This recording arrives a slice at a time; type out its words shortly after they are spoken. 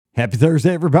Happy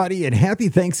Thursday, everybody, and happy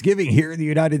Thanksgiving here in the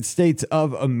United States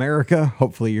of America.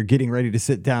 Hopefully, you're getting ready to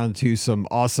sit down to some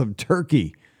awesome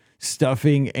turkey,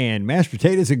 stuffing, and mashed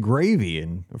potatoes and gravy.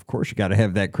 And of course, you got to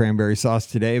have that cranberry sauce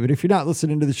today. But if you're not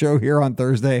listening to the show here on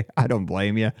Thursday, I don't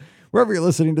blame you. Wherever you're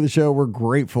listening to the show, we're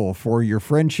grateful for your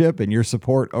friendship and your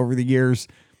support over the years,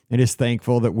 and is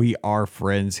thankful that we are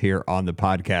friends here on the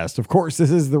podcast. Of course, this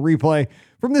is the replay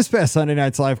from this past Sunday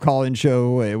night's live call-in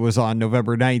show. It was on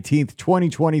November 19th,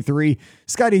 2023.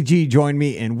 Scotty G joined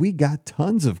me, and we got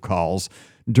tons of calls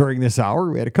during this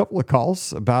hour. We had a couple of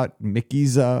calls about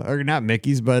Mickey's, or not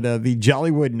Mickey's, but the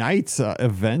Jollywood Nights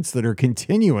events that are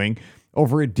continuing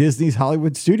over at Disney's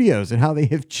Hollywood Studios and how they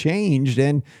have changed,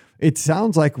 and it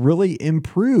sounds like really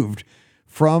improved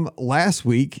from last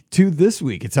week to this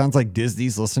week. It sounds like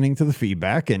Disney's listening to the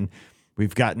feedback, and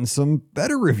we've gotten some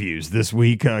better reviews this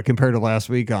week compared to last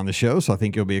week on the show, so I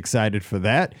think you'll be excited for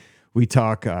that. We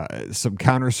talk some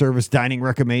counter service dining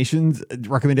recommendations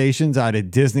out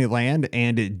at Disneyland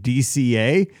and at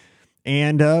DCA,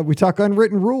 and we talk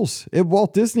unwritten rules at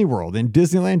Walt Disney World and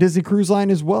Disneyland Disney Cruise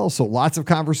Line as well. So lots of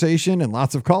conversation and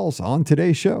lots of calls on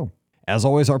today's show. As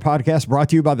always, our podcast brought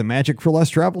to you by the Magic for Less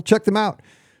Travel. Check them out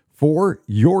for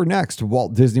your next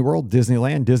Walt Disney World,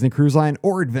 Disneyland, Disney Cruise Line,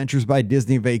 or Adventures by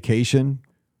Disney vacation.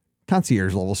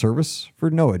 Concierge level service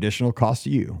for no additional cost to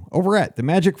you over at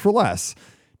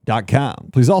themagicforless.com.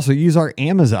 Please also use our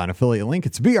Amazon affiliate link.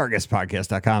 It's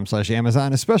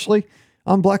beourguestpodcast.com/Amazon, especially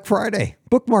on Black Friday.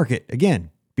 Bookmark it. Again,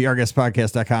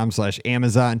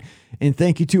 beourguestpodcast.com/Amazon. And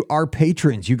thank you to our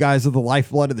patrons. You guys are the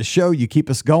lifeblood of the show. You keep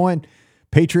us going.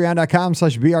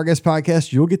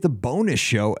 Patreon.com/BeOurGuestPodcast. You'll get the bonus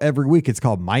show every week. It's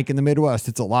called Mike in the Midwest.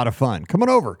 It's a lot of fun. Come on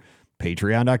over.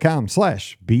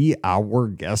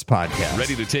 Patreon.com/BeOurGuestPodcast.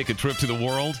 Ready to take a trip to the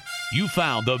world? You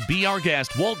found the Be Our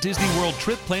Guest Walt Disney World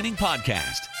Trip Planning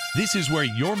Podcast. This is where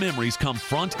your memories come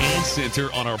front and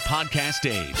center on our podcast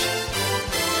stage.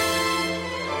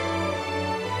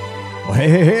 Well,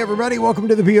 hey, everybody. Welcome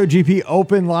to the BOGP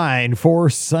Open Line for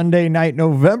Sunday night,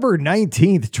 November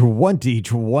 19th,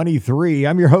 2023.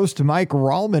 I'm your host, Mike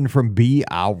Rallman from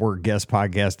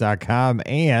BeOurGuestPodcast.com,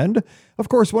 and, of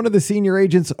course, one of the senior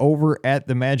agents over at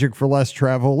the Magic for Less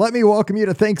Travel. Let me welcome you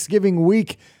to Thanksgiving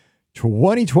week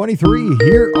 2023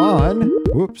 here on,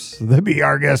 the Be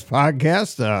Our Guest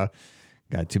Podcast.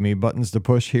 Got too many buttons to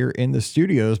push here in the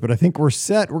studios, but I think we're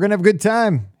set. We're going to have a good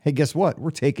time. Hey, guess what? We're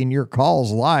taking your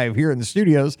calls live here in the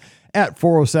studios at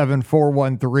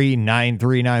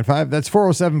 407-413-9395. That's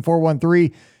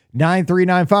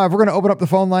 407-413-9395. We're going to open up the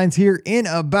phone lines here in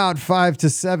about 5 to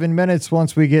 7 minutes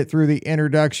once we get through the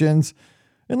introductions.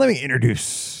 And let me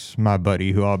introduce my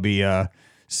buddy who I'll be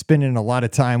spending a lot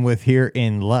of time with here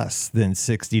in less than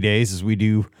 60 days as we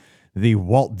do the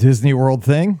Walt Disney World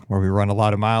thing, where we run a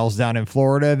lot of miles down in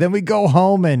Florida. Then we go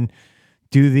home and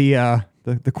do the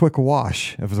quick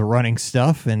wash of the running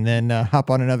stuff, and then hop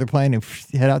on another plane and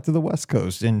head out to the West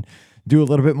Coast and do a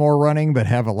little bit more running, but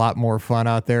have a lot more fun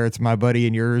out there. It's my buddy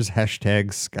and yours,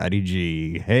 hashtag Scotty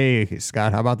G. Hey,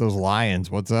 Scott, how about those Lions?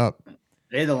 What's up?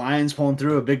 Hey, the Lions pulling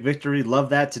through a big victory. Love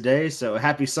that today. So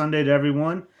happy Sunday to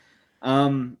everyone.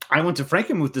 I went to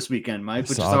Frankenmuth this weekend, Mike,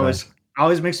 which is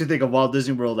always makes me think of Walt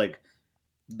Disney World, like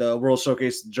the World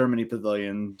Showcase Germany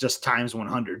Pavilion, just times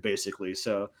 100, basically.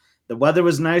 So the weather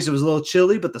was nice. It was a little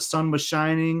chilly, but the sun was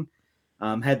shining.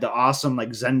 Had the awesome, like,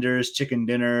 Zender's chicken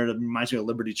dinner. That reminds me of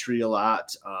Liberty Tree a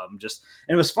lot. And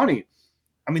it was funny.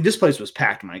 I mean, this place was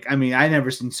packed, Mike. I mean, I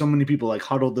never seen so many people, like,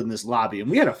 huddled in this lobby. And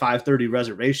we had a 5:30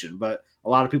 reservation, but a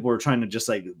lot of people were trying to just,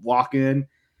 like, walk in.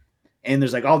 And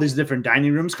there's, like, all these different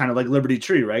dining rooms, kind of like Liberty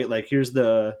Tree, right? Like, here's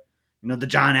the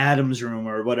John Adams room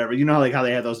or whatever, like how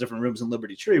they have those different rooms in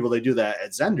Liberty Tree. Well, they do that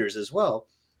at Zender's as well.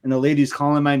 And the lady's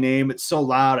calling my name. It's so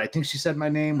loud. I think she said my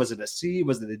name. Was it a C?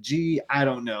 Was it a G? I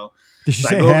don't know. Did she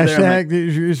say hashtag?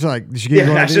 Did she give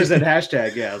I just said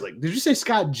hashtag. Yeah. I was like, did you say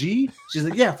Scott G? She's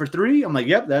like, yeah, for 3. I'm like,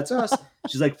 yep, that's us.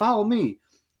 She's like, follow me.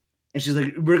 And she's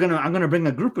like, I'm going to bring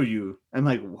a group of you. I'm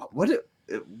like, what?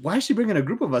 Why is she bringing a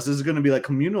group of us? Is it going to be like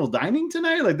communal dining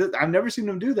tonight? Like, I've never seen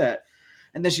them do that.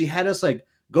 And then she had us, like,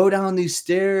 go down these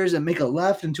stairs and make a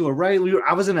left and to a right.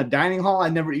 I was in a dining hall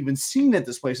I'd never even seen at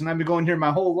this place, and I've been going here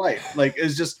my whole life. Like,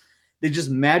 it's just, they just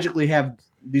magically have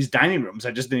these dining rooms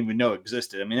I just didn't even know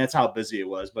existed. I mean, that's how busy it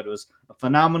was, but it was a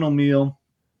phenomenal meal.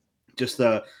 Just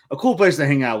a cool place to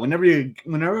hang out.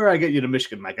 Whenever I get you to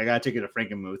Michigan, Mike, I gotta take you to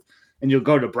Frankenmuth. And you'll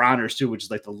go to Bronner's too, which is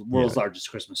like the world's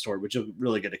largest Christmas store, which you'll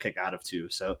really get a kick out of too.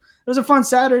 So it was a fun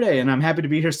Saturday, and I'm happy to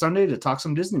be here Sunday to talk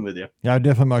some Disney with you. Yeah, I'd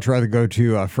definitely much rather go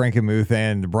to Frankenmuth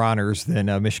and the Bronner's than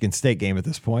Michigan State game at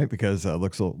this point, because it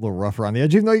looks a little rough around the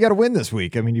edge, even though you got to win this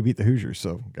week. I mean, you beat the Hoosiers,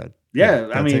 so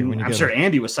I mean, I'm sure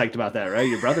Andy was psyched about that, right?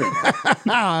 Your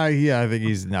brother-in-law. Yeah, I think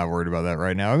he's not worried about that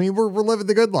right now. I mean, we're living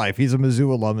the good life. He's a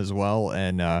Mizzou alum as well,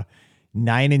 and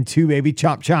 9-2, baby,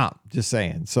 chomp chomp. Just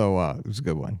saying. So it was a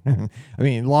good one. I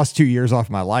mean, lost 2 years off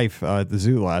my life at the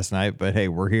zoo last night, but hey,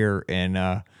 we're here, and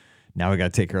now we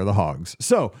got to take care of the hogs.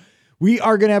 So we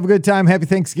are going to have a good time. Happy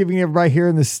Thanksgiving, everybody here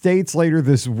in the States later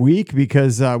this week,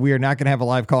 because we are not going to have a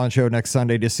live call-in show next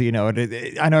Sunday, just so you know. I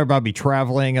know everybody will be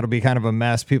traveling. It'll be kind of a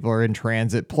mess. People are in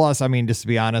transit. Plus, I mean, just to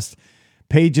be honest,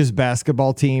 Paige's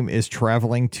basketball team is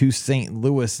traveling to St.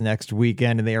 Louis next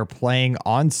weekend, and they are playing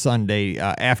on Sunday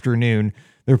afternoon.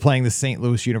 They're playing the St.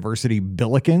 Louis University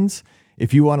Billikens.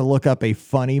 If you want to look up a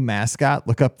funny mascot,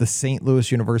 look up the St.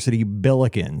 Louis University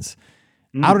Billikens.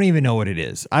 I don't even know what it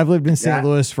is. I've lived in St.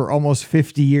 Louis for almost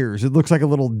 50 years. It looks like a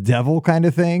little devil kind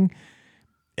of thing.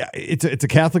 It's a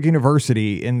Catholic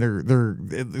university, and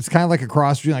it's kind of like a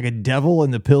cross between like a devil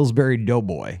and the Pillsbury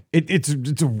Doughboy.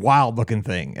 It's a wild looking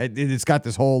thing. It's got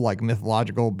this whole like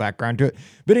mythological background to it.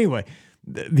 But anyway,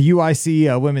 the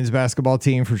UIC women's basketball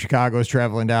team from Chicago is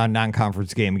traveling down,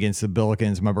 non-conference game against the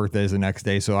Billikens. My birthday is the next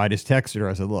day, so I just texted her.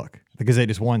 I said, "Look, because they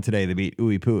just won today, they beat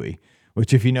Ooey Pooey."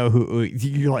 Which, if you know who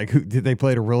you're like, who did they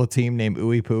play a real team named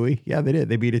Ooey Pooey? Yeah, they did.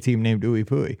 They beat a team named Ooey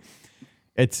Pooey.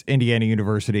 It's Indiana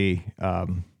University.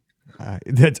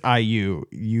 That's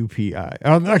IUPI.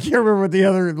 I can't remember what the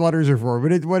other letters are for,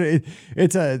 but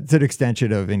it's an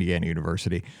extension of Indiana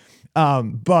University.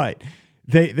 But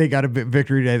they got a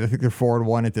victory today. I think they're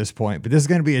 4-1 at this point. But this is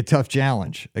going to be a tough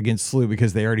challenge against SLU,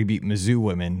 because they already beat Mizzou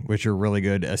women, which are a really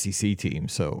good SEC team.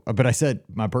 So, but I said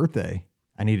my birthday,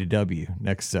 I need a W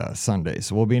next Sunday.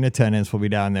 So we'll be in attendance. We'll be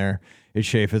down there at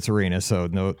Chaffetz Arena. So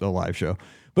no live show.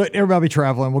 But everybody will be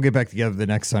traveling. We'll get back together the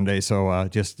next Sunday. So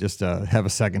just have a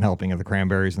second helping of the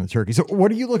cranberries and the turkey. So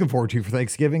what are you looking forward to for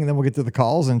Thanksgiving? And then we'll get to the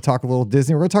calls and talk a little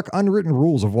Disney. We're going to talk unwritten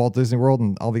rules of Walt Disney World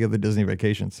and all the other Disney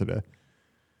vacations today.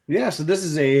 Yeah, so this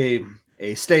is a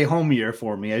stay home year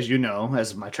for me. As you know,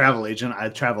 as my travel agent, I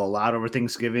travel a lot over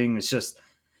Thanksgiving.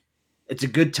 It's a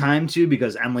good time too,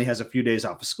 because Emily has a few days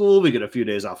off of school. We get a few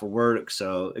days off of work.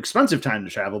 So expensive time to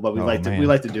travel, but we like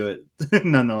to do it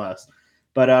nonetheless.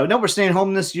 But no, we're staying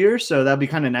home this year, so that'll be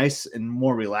kind of nice and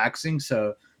more relaxing.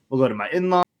 So we'll go to my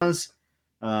in-laws.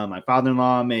 My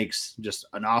father-in-law makes just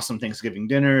an awesome Thanksgiving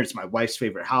dinner. It's my wife's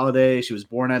favorite holiday. She was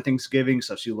born on Thanksgiving,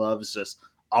 so she loves just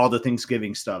all the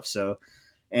Thanksgiving stuff. So,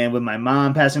 and with my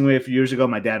mom passing away a few years ago,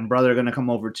 my dad and brother are going to come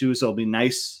over too. So it'll be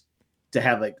nice to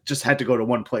have just had to go to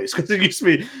one place, because it used to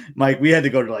be we had to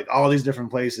go to all these different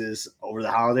places over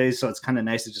the holidays. So it's kind of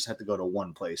nice to just have to go to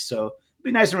one place. So it'll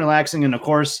be nice and relaxing. And of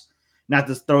course, not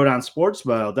to throw it on sports,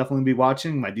 but I'll definitely be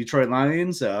watching my Detroit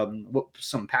Lions, whoop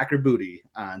some Packer booty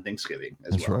on Thanksgiving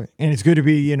as well. That's right. And it's good to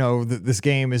be, this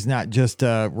game is not just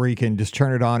where you can just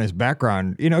turn it on as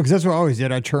background, because that's what I always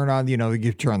did. I turn on,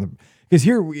 because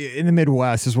here in the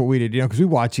Midwest is what we did, because we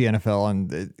watch the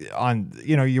NFL on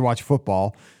you watch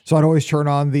football. So I'd always turn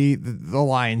on the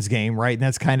Lions game, right? And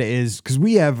that's kind of because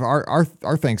we have our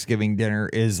Thanksgiving dinner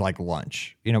is like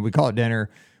lunch. We call it dinner.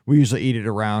 We usually eat it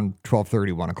around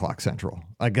 12:30, 1 o'clock Central.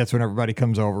 That's when everybody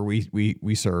comes over.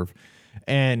 We serve,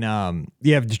 and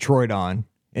you have Detroit on,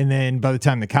 and then by the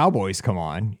time the Cowboys come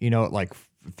on, at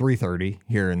 3:30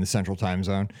 here in the Central Time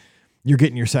Zone, you're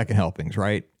getting your second helpings,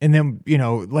 right? And then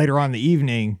later on in the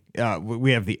evening,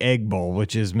 we have the Egg Bowl,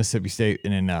 which is Mississippi State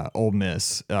and in Ole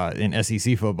Miss in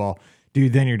SEC football.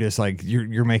 Dude, then you're just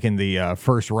you're making the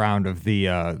first round of the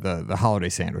holiday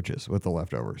sandwiches with the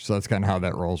leftovers. So that's kind of how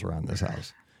that rolls around this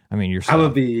house. I mean, I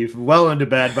would be well into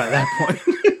bed by that point.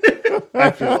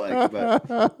 I feel like,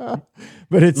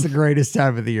 but it's the greatest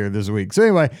time of the year this week. So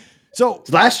anyway, so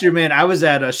last year, man, I was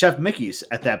at Chef Mickey's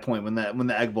at that point when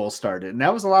the Egg Bowl started, and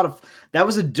that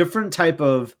was a different type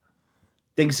of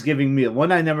Thanksgiving meal.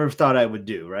 One I never thought I would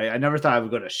do. Right, I never thought I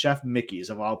would go to Chef Mickey's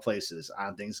of all places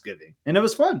on Thanksgiving, and it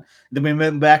was fun. Then we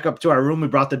went back up to our room. We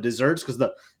brought the desserts because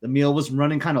the meal was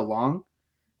running kind of long.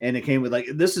 And it came with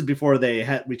this is before they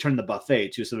had returned the buffet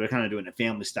too. So they're kind of doing a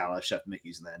family style at Chef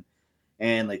Mickey's then.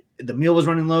 And the meal was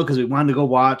running low because we wanted to go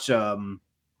watch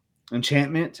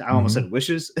Enchantment. I almost said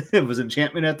Wishes. It was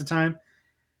Enchantment at the time.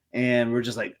 And we're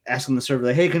just asking the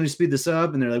server, hey, can you speed this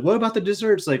up? And they're like, what about the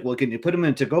desserts? Well, can you put them in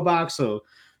a to-go box? So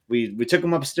we took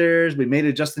them upstairs. We made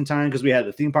it just in time because we had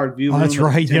the theme park view. Oh, that's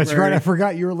right. That's right. I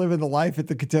forgot you were living the life at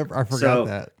the Contemporary. I forgot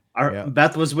that.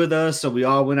 Beth was with us, so we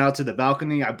all went out to the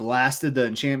balcony. I blasted the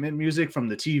enchantment music from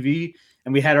the TV,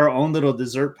 and we had our own little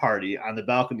dessert party on the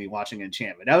balcony watching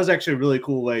enchantment. That was actually a really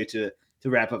cool way to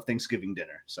wrap up Thanksgiving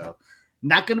dinner. So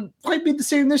not going to quite be the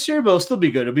same this year, but it'll still be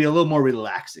good. It'll be a little more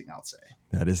relaxing, I'll say.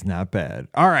 That is not bad.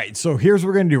 All right, so here's what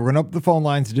we're going to do. We're going to open the phone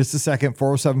lines in just a second,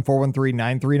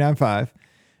 407-413-9395.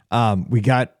 We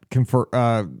got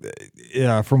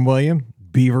from William,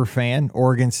 Beaver fan.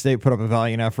 Oregon State put up a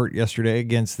valiant effort yesterday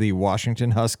against the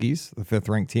Washington Huskies, the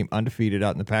 5th-ranked team, undefeated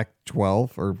out in the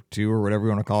Pac-12 or 2 or whatever you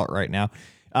want to call it right now.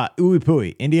 Ooey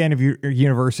Pooey, Indiana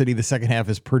University. The second half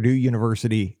is Purdue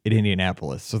University at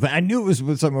Indianapolis. So I knew it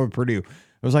was something with Purdue.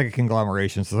 It was like a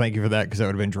conglomeration. So thank you for that, because that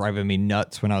would have been driving me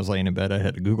nuts when I was laying in bed. I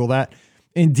had to Google that.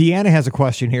 And Deanna has a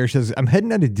question here. She says, I'm heading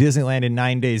down to Disneyland in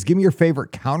 9 days. Give me your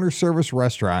favorite counter service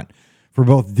restaurant for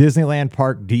both Disneyland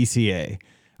Park, DCA.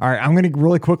 All right, I'm going to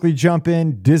really quickly jump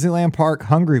in. Disneyland Park,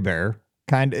 Hungry Bear.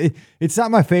 It's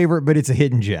not my favorite, but it's a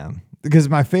hidden gem, because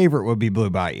my favorite would be Blue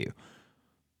Bayou.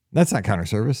 That's not counter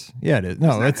service. Yeah, it is.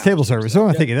 No, that's table service. So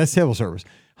I'm thinking that's table service.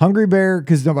 Hungry Bear,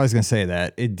 because nobody's going to say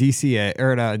that. At DCA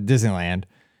or at Disneyland.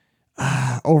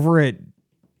 Over at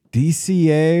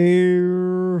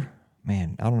DCA,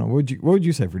 man, I don't know. What would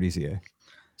you say for DCA?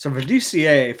 So for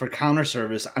DCA, for counter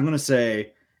service, I'm going to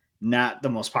say not the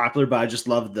most popular, but I just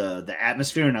love the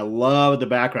atmosphere, and I love the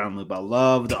background loop. I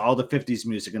love all the 50s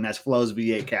music, and that's Flo's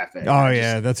V8 Cafe. Oh,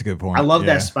 yeah, that's a good point. I love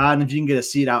that spot, and if you can get a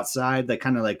seat outside, that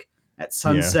kind of like at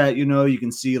sunset, you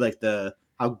can see like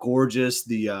how gorgeous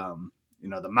the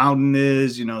the mountain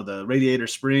is, the Radiator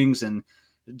Springs, and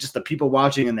just the people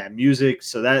watching and that music.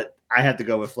 So that I had to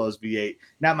go with Flo's V8.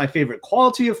 Not my favorite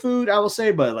quality of food, I will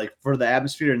say, but like for the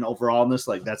atmosphere and overallness,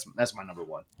 like that's my number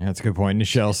one. Yeah, that's a good point.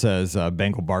 Nichelle says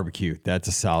Bengal barbecue. That's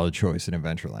a solid choice in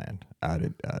Adventureland out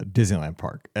at Disneyland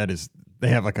Park. They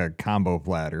have like a combo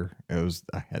platter. I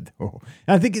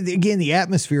think again, the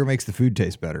atmosphere makes the food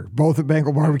taste better, both at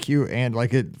Bengal barbecue and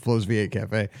like at Flo's V8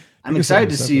 Cafe. I'm excited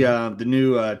to see the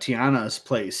new Tiana's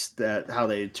place, how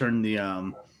they turned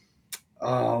the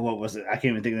what was it? I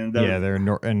can't even think of them. Yeah, they're in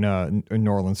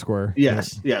Norland Square.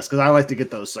 Yes, because I like to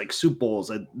get those like soup bowls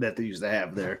that they used to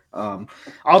have there.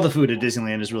 All the food at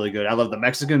Disneyland is really good. I love the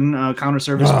Mexican counter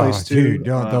service place too. Dude,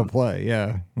 don't play.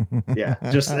 Yeah, yeah,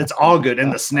 just it's all good.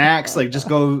 And the snacks, like just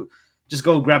go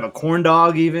grab a corn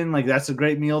dog. Even like that's a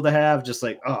great meal to have. Just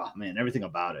like, oh man, everything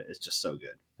about it is just so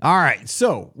good. All right,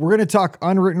 so we're going to talk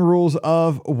unwritten rules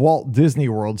of Walt Disney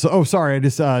World. So, sorry, I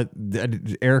just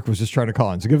Eric was just trying to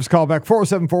call in. So give us a call back,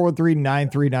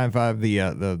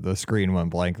 407-413-9395. The screen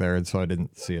went blank there, and so I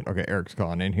didn't see it. Okay, Eric's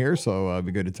calling in here, so it'd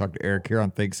be good to talk to Eric here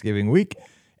on Thanksgiving week.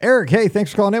 Eric, hey,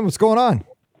 thanks for calling in. What's going on?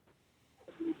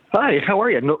 Hi, how are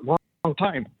you? Long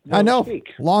time. I know,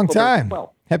 long time.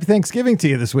 Well, happy Thanksgiving to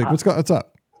you this week. What's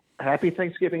up? Happy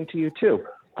Thanksgiving to you, too.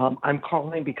 I'm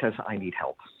calling because I need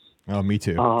help. Oh, me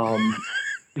too. I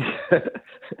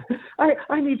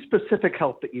need specific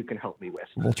help that you can help me with.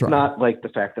 We'll try. Not like the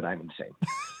fact that I'm insane.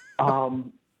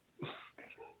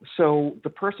 So the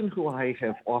person who I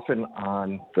have often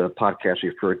on the podcast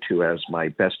referred to as my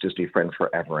best Disney friend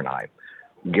forever and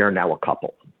we are now a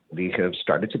couple. We have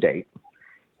started to date,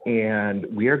 and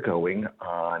we are going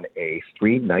on a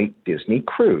 3-night Disney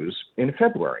cruise in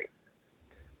February.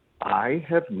 I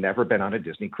have never been on a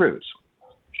Disney cruise.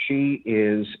 She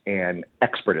is an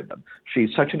expert in them.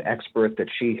 She's such an expert that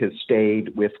she has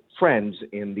stayed with friends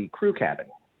in the crew cabin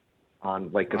on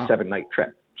like a 7-night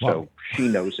trip. So she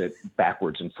knows it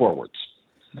backwards and forwards.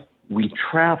 We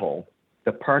travel.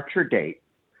 Departure date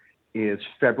is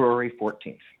February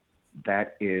 14th.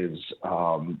 That is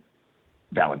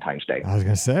Valentine's Day. I was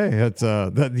gonna say it's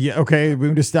okay. We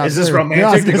can just stop. Is this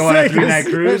romantic to go on a 3-night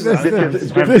cruise?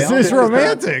 This is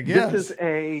romantic. Yes. This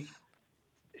is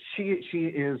She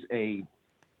is a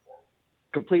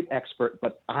complete expert,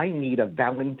 but I need a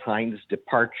Valentine's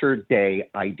departure day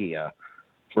idea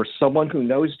for someone who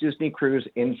knows Disney Cruise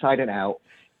inside and out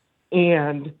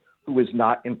and who is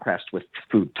not impressed with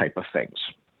food type of things.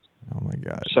 Oh my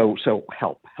God. So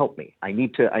help me. I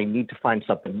need to find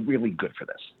something really good for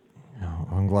this. Oh,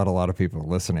 I'm glad a lot of people are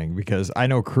listening, because I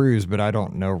know cruise, but I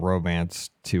don't know romance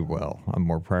too well. I'm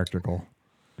more practical.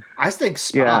 I think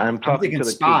spa. Yeah, I'm talking to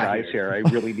the two guys here. I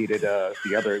really needed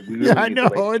the other. Yeah, I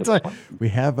know. It's like we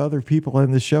have other people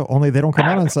in the show, only they don't come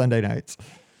out on Sunday nights.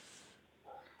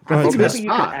 I think maybe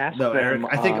spa, though, Eric.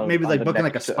 I think maybe like booking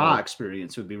like a spa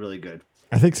experience would be really good.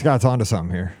 I think Scott's onto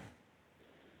something here.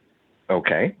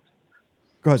 Okay.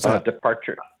 Go ahead, Scott.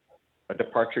 A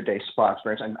departure day spa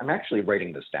experience. I'm actually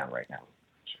writing this down right now.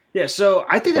 Yeah, so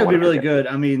I think that would be really good.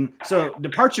 I mean, so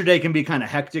departure day can be kind of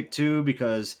hectic too,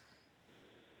 because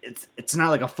it's not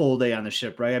like a full day on the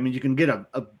ship, right? I mean, you can get a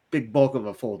big bulk of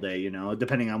a full day, you know,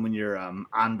 depending on when your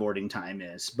onboarding time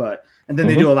is. And then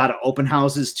they do a lot of open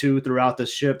houses too throughout the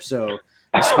ship, so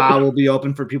the spa will be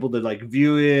open for people to like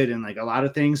view it and like a lot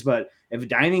of things. But if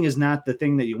dining is not the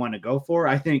thing that you want to go for,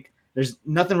 I think there's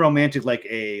nothing romantic like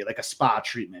a spa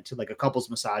treatment, like a couples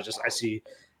massage. I see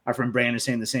our friend Brandon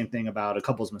saying the same thing about a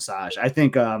couples massage. I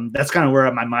think that's kind of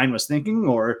where my mind was thinking,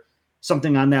 or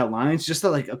something on that line. It's just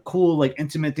like a cool, like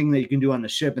intimate thing that you can do on the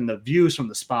ship, and the views from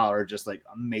the spa are just like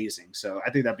amazing. So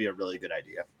I think that'd be a really good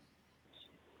idea.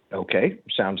 Okay,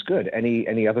 sounds good.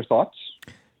 Any other thoughts?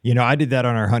 You know, I did that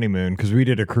on our honeymoon because we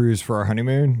did a cruise for our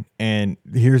honeymoon. And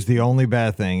here's the only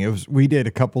bad thing. We did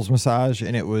a couples massage,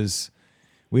 and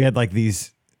we had like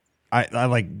these, I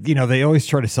like, you know, they always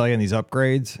try to sell you on these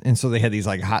upgrades. And so they had these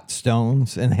like hot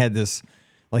stones, and had this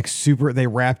like they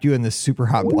wrapped you in this super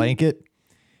hot blanket.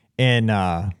 And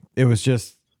it was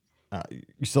just,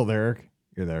 you still there, Eric?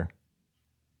 You're there.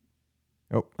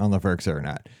 Oh, I don't know if Eric's there or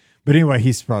not. But anyway,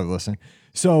 he's probably listening.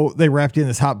 So they wrapped you in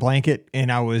this hot blanket,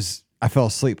 and I fell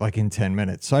asleep like in 10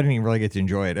 minutes. So I didn't even really get to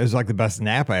enjoy it. It was like the best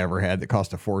nap I ever had that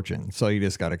cost a fortune. So you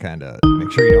just got to kind of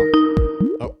make sure you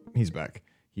don't. Oh, he's back.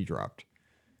 He dropped.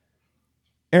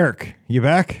 Eric, you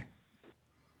back?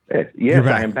 Yes,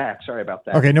 I am back. Sorry about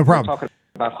that. Okay, no problem. We're talking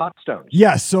about hot stones.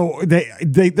 Yeah, so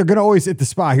they're gonna always at the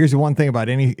spa. Here's the one thing about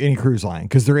any cruise line,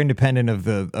 because they're independent of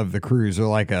the cruise, or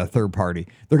like a third party.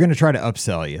 They're gonna try to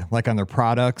upsell you, like on their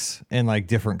products and like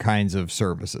different kinds of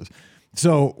services.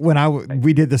 So when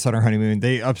we did this on our honeymoon,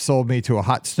 they upsold me to a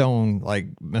hot stone like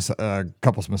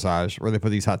couples massage, where they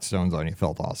put these hot stones on you. It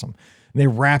felt awesome. And they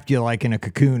wrapped you like in a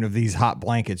cocoon of these hot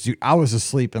blankets. Dude, I was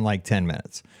asleep in like 10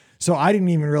 minutes. So I didn't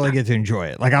even really get to enjoy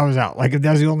it. Like I was out. Like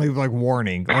that was the only like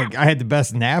warning. Like I had the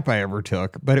best nap I ever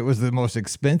took, but it was the most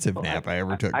expensive nap I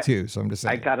ever took too. So I'm just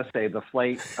saying. I gotta say, the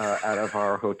flight out of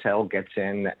our hotel gets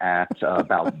in at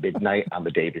about midnight on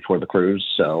the day before the cruise.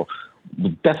 So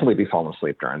we'll definitely be falling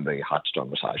asleep during the hot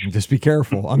stone massage. Just be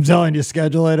careful. I'm telling you,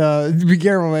 schedule it. Be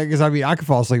careful, man, because I mean, I could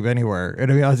fall asleep anywhere.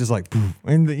 And I mean, I was just like, poof,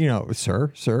 and you know, sir,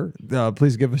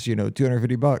 please give us,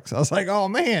 $250. I was like, oh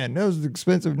man, that was an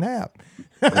expensive nap.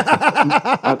 Are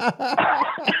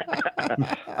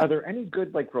there any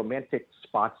good like romantic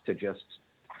spots to just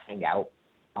hang out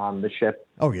on the ship?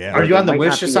 Oh yeah. Are you on the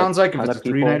Wish? It sounds like if it's a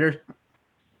 3-nighter.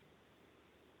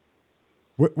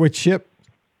 Which ship?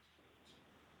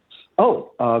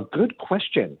 Oh, good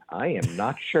question. I am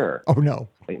not sure. Oh no.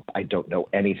 I don't know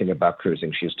anything about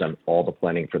cruising. She's done all the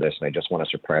planning for this, and I just want to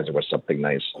surprise her with something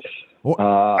nice. Well,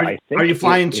 are you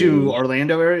flying to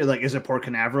Orlando area? Like, is it Port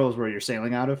Canaveral is where you're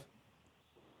sailing out of?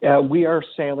 We are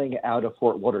sailing out of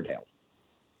Fort Lauderdale.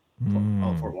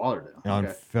 Oh, Fort Lauderdale.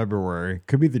 In February.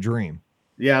 Could be the Dream.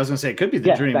 Yeah, I was going to say, it could be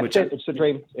the Dream. It's the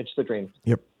Dream. It's the Dream.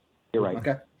 Yep. You're right.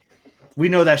 Okay. We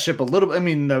know that ship a little bit. I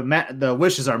mean, the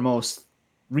Wish is our most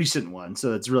recent one,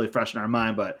 so it's really fresh in our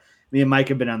mind, but me and Mike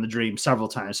have been on the Dream several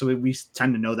times, so we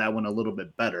tend to know that one a little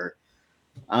bit better.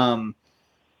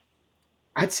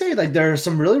 I'd say like there are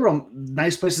some really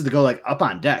nice places to go, like up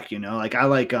on deck. Like I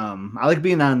like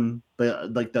being on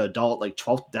the adult like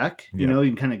 12th deck. You know,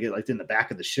 you can kind of get like in the back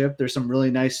of the ship. There's some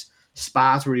really nice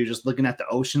spots where you're just looking at the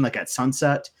ocean, like at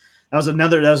sunset. That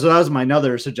was my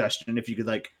another suggestion. If you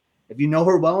could if you know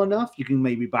her well enough, you can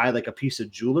maybe buy like a piece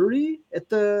of jewelry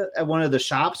at one of the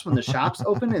shops when the shops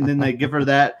open, and then they give her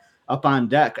that up on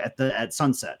deck at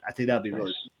sunset. I think that'd be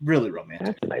really, really romantic.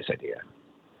 That's a nice idea.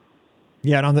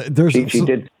 Yeah, and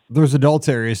there's adults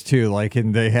areas too,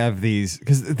 and they have these,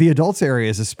 because the adults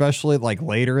areas, especially like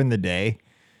later in the day,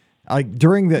 like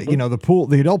during the the pool,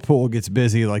 the adult pool gets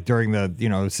busy like during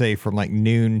the say from like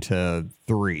noon to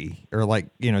 3 or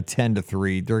 10 to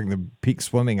 3 during the peak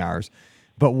swimming hours.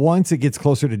 But once it gets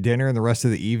closer to dinner and the rest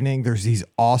of the evening, there's these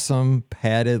awesome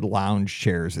padded lounge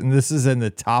chairs, and this is in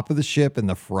the top of the ship in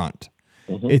the front.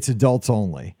 It's adults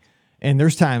only. And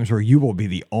there's times where you will be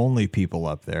the only people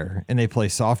up there, and they play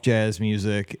soft jazz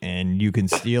music, and you can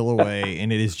steal away,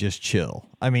 and it is just chill.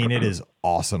 I mean, it is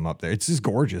awesome up there. It's just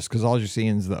gorgeous because all you're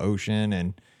seeing is the ocean,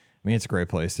 and I mean, it's a great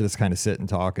place to just kind of sit and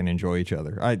talk and enjoy each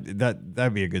other.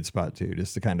 That'd be a good spot too,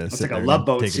 just to kind of sit there. It's like a Love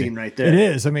Boat scene right there. It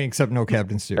is. I mean, except no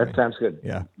captain steering. That sounds good.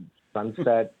 Yeah.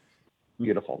 Sunset,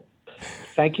 beautiful.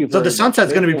 Thank you. So the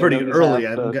sunset's going to be pretty early,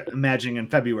 I'm imagining, in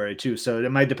February too. So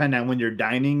it might depend on when your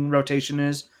dining rotation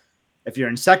is. If you're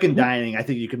in second dining, I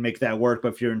think you can make that work.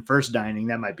 But if you're in first dining,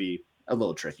 that might be a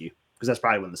little tricky because that's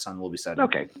probably when the sun will be setting.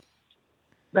 Okay.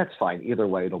 That's fine. Either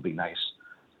way, it'll be nice.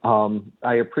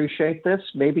 I appreciate this.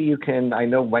 Maybe you can, I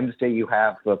know Wednesday you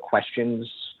have the questions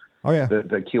Oh yeah.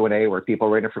 The Q&A where people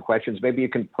are waiting for questions. Maybe you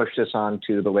can push this on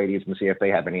to the ladies and see if they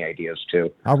have any ideas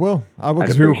too. I will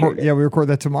because we record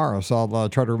that tomorrow. So I'll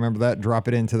try to remember that and drop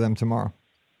it into them tomorrow.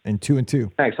 And 2 and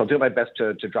 2. Thanks. I'll do my best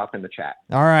to drop in the chat.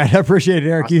 All right. I appreciate it,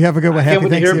 Eric. You have a good one. I Happy can't wait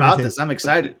to hear Thanksgiving about to you. this. I'm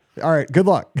excited. All right. Good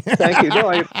luck. Thank you. No,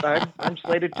 I'm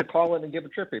slated to call in and give a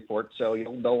trip report, so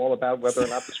you'll know all about whether or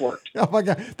not this worked. Oh my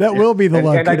God. That will be the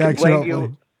luck. And I can blame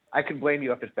you. I can blame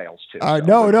you if it fails too. So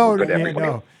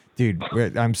No. Dude,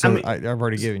 I've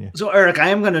already given you. So Eric, I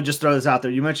am going to just throw this out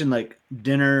there. You mentioned like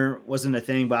dinner wasn't a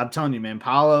thing, but I'm telling you, man,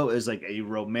 Palo is like a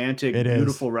romantic,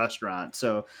 beautiful restaurant.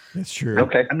 So that's true.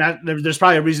 Okay. I'm not, there's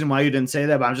probably a reason why you didn't say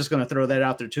that, but I'm just going to throw that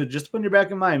out there too. Just put in your back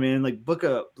of mind, man, like book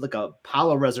a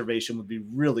Palo reservation would be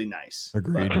really nice.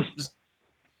 Agreed. All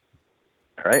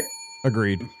right.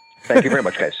 Agreed. Thank you very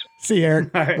much, guys. See you, Eric.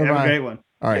 All right, have a great one.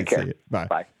 All right. Take care. See you. Bye.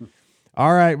 Bye.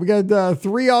 All right, we got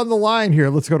 3 on the line here.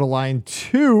 Let's go to line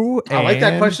 2. I like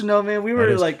that question, though, man. We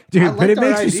were like, dude, but it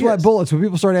makes me sweat bullets when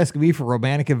people start asking me for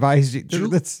romantic advice.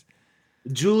 That's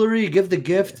jewelry, give the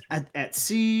gift at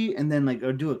sea, and then like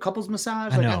or do a couples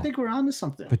massage. I think we're on to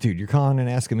something. But dude, you're calling and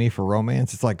asking me for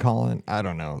romance. It's like calling. I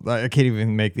don't know. I can't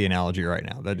even make the analogy right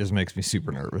now. That just makes me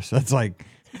super nervous. That's like.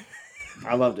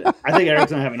 I loved it. I think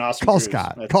Eric's gonna have an awesome call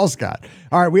Scott. Call Scott.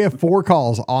 All right, we have 4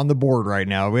 calls on the board right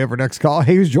now. We have our next call.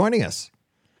 Hey, who's joining us?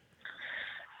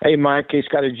 Hey, Mike. Hey,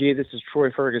 Scotty G. This is Troy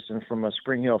Ferguson from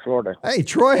Spring Hill, Florida. Hey,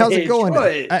 Troy. How's it going?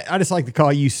 Troy. I just like to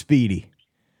call you Speedy.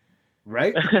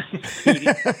 Right? I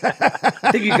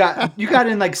think you got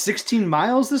in like 16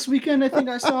 miles this weekend. I think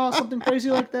I saw something crazy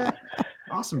like that.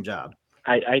 Awesome job.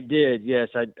 I did, yes.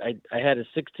 I had a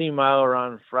 16-miler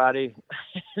on Friday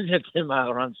and a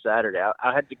 10-miler on Saturday.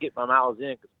 I had to get my miles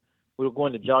in because we were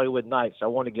going to Jollywood nights. So I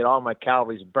wanted to get all my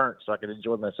calories burnt so I could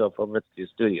enjoy myself over at the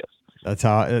studios. That's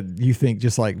how you think,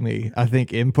 just like me. I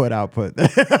think input, output.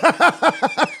 That's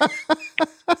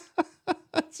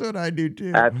what I do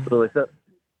too. Absolutely. So,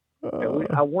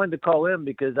 I wanted to call in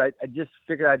because I just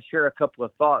figured I'd share a couple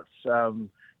of thoughts.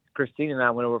 Christine and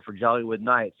I went over for Jollywood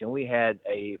Nights, and we had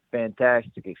a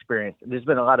fantastic experience. There's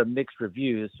been a lot of mixed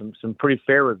reviews, some pretty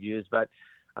fair reviews, but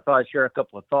I thought I'd share a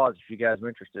couple of thoughts if you guys are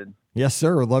interested. Yes,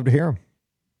 sir. I'd love to hear them.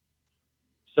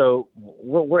 So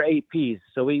we're APs,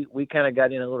 so we kind of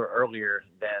got in a little earlier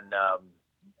than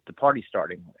the party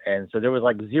starting, and so there was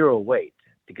like 0 wait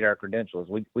to get our credentials.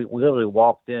 We literally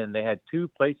walked in. They had 2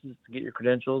 places to get your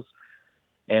credentials.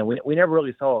 And we never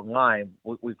really saw a line.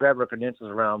 We grabbed our credentials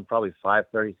around probably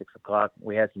 5:30, 6 o'clock.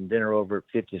 We had some dinner over at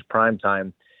 50's prime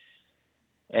time.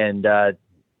 And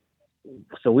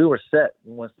so we were set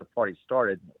once the party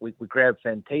started. We grabbed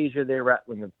Fantasia there right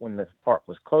when the park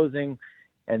was closing.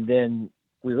 And then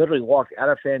we literally walked out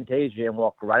of Fantasia and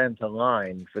walked right into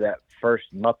line for that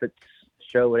first Muppets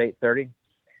show at 8:30.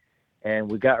 And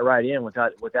we got right in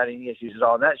without any issues at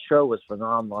all. And that show was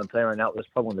phenomenal. I'm telling you right now, it was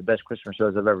probably one of the best Christmas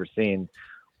shows I've ever seen.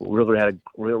 We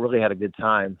really had a good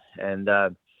time. And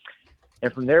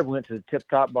from there, we went to the Tip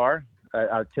Top Bar,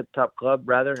 our Tip Top Club,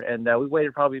 rather. And we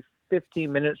waited probably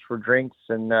 15 minutes for drinks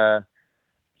and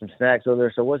some snacks over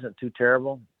there. So it wasn't too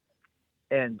terrible.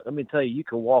 And let me tell you, you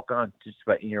could walk on just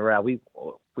about anywhere around.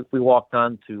 We walked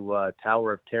on to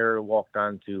Tower of Terror, walked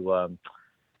on to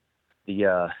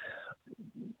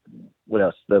what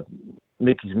else? The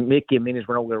Mickey and Minnie's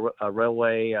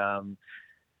Railway.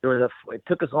 It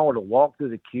took us longer to walk through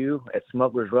the queue at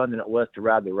Smuggler's Run than it was to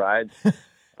ride the rides.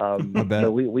 I bet. So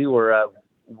we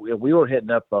were hitting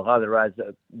up a lot of the rides.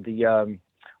 The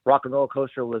Rock and Roller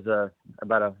Coaster was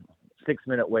about a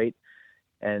 6-minute wait,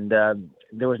 and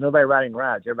there was nobody riding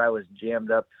rides. Everybody was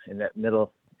jammed up in that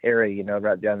middle area,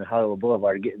 right down the Hollywood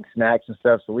Boulevard, getting snacks and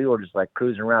stuff. So we were just like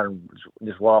cruising around and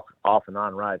just walk off and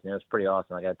on rides. And it was pretty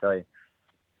awesome, I got to tell you.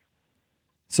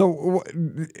 So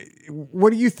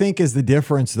what do you think is the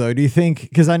difference, though? Do you think,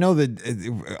 because I know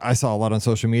that I saw a lot on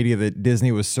social media that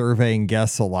Disney was surveying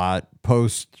guests a lot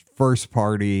post first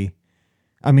party.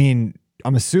 I mean,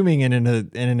 I'm assuming in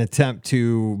an attempt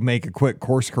to make a quick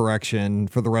course correction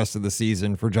for the rest of the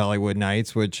season for Jollywood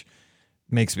Nights, which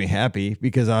makes me happy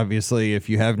because obviously if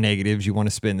you have negatives, you want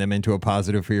to spin them into a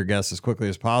positive for your guests as quickly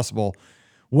as possible.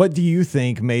 What do you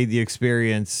think made the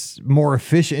experience more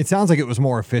efficient? It sounds like it was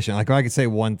more efficient. Like, I could say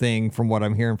one thing from what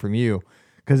I'm hearing from you,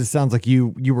 because it sounds like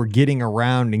you were getting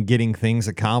around and getting things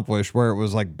accomplished where it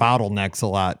was like bottlenecks a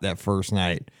lot that first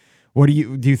night. What do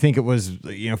you think it was,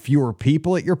 fewer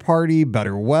people at your party,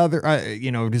 better weather,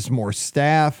 just more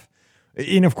staff?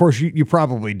 And of course you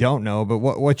probably don't know, but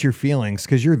what's your feelings?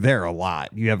 Cause you're there a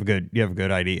lot. You have a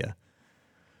good idea.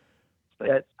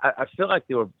 I feel like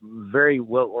they were very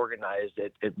well organized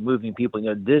at moving people.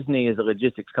 Disney is a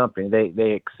logistics company.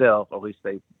 They excel, or at least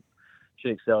they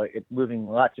should excel at moving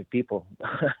lots of people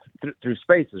through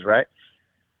spaces, right?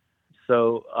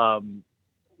 So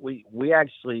we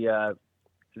actually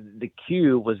the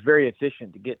queue was very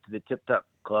efficient to get to the Tip Top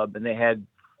Club, and they had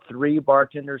 3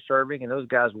 bartenders serving, and those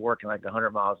guys were working like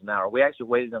 100 miles an hour. We actually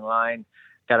waited in line,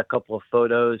 got a couple of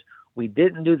photos. We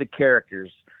didn't do the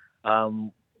characters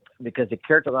because the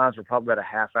character lines were probably about a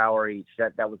half hour each.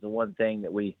 That was the one thing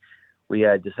that we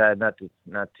decided not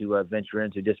to venture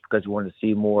into, just because we wanted to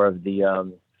see more of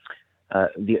the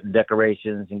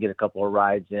decorations and get a couple of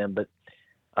rides in. But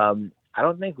I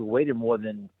don't think we waited more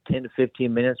than 10 to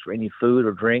 15 minutes for any food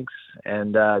or drinks,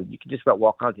 and you could just about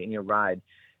walk on to any ride.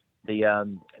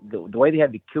 The way they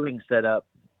had the queuing set up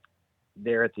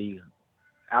there at the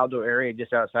outdoor area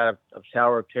just outside of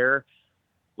Tower of Terror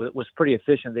was pretty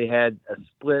efficient. They had a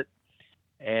split,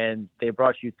 and they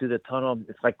brought you through the tunnel.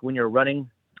 It's like when you're running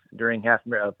during half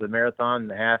of the marathon and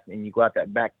the half, and you go out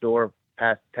that back door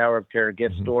past Tower of Terror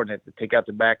gift store, and have to take out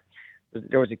the back.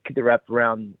 There was a kid that wrapped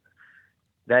around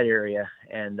that area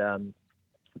and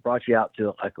brought you out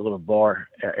to like a little bar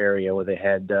area where they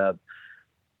had,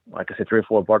 like I said, 3 or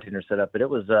 4 bartenders set up. But it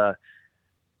was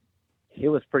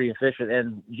pretty efficient.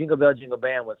 And Jingle Bell Jingle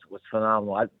Band was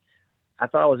phenomenal. I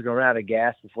thought I was going to run out of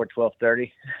gas before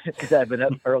 12:30 because I'd been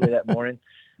up early that morning,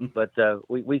 but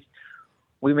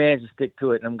we managed to stick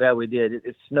to it, and I'm glad we did.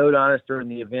 It snowed on us during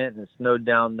the event, and it snowed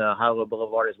down Hollywood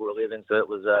Boulevard as we were leaving, so it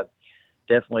was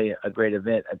definitely a great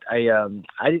event. I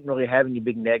didn't really have any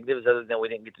big negatives other than we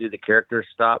didn't get to do the character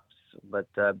stops, but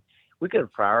we could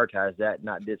have prioritized that and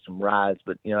not did some rides.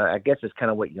 But I guess it's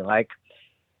kind of what you like.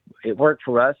 It worked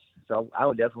for us, so I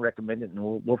would definitely recommend it, and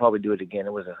we'll probably do it again.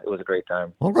 It was a great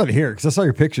time. Well, I'm glad to hear it because I saw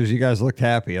your pictures. You guys looked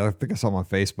happy. I think I saw them on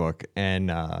Facebook, and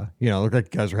it looked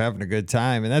like you guys were having a good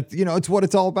time. And that it's what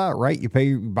it's all about, right? You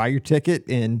buy your ticket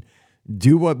and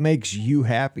do what makes you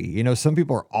happy. Some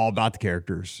people are all about the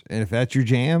characters, and if that's your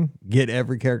jam, get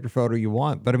every character photo you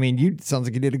want. But I mean, it sounds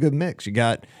like you did a good mix. You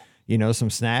got some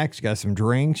snacks, you got some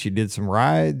drinks, you did some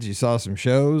rides, you saw some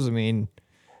shows. I mean,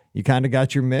 you kind of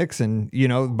got your mix, and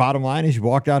bottom line is you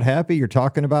walked out happy. You're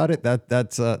talking about it.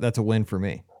 That's a win for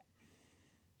me.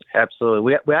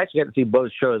 Absolutely. We actually got to see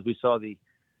both shows. We saw the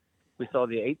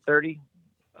 8:30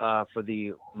 for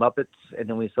the Muppets, and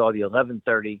then we saw the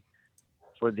 11:30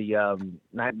 for the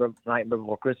Nightmare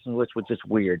Before Christmas, which was just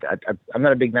weird. I'm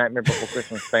not a big Nightmare Before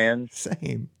Christmas fan.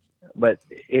 Same. But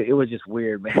it was just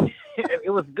weird, man.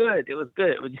 It was good. It was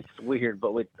just weird,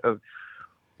 but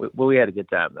we had a good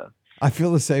time though. I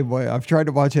feel the same way. I've tried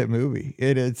to watch that movie.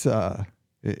 That's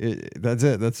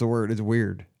it. That's the word. It's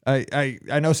weird. I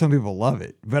know some people love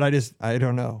it, but I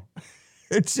don't know.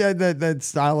 It's that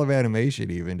style of animation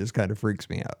even just kind of freaks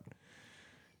me out.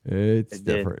 It's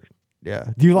different.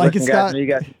 Yeah. Do you like it, Scott? Guys, you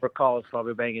guys for calls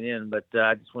probably banging in, but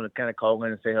I just want to kind of call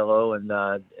in and say hello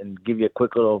and give you a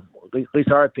quick little, at least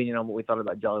our opinion on what we thought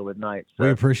about Jollywood night. So. We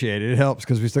appreciate it. It helps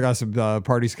because we still got some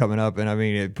parties coming up, and I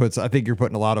mean, I think you're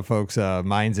putting a lot of folks'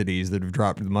 minds at ease that have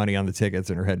dropped the money on the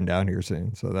tickets and are heading down here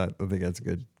soon. So I think that's a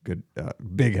good,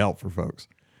 big help for folks.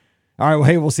 All right. Well,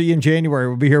 hey, we'll see you in January.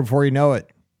 We'll be here before you know it.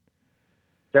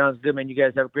 Sounds good, man. You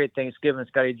guys have a great Thanksgiving.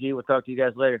 Scotty G. We'll talk to you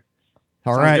guys later.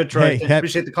 All right. Good, Troy. Hey,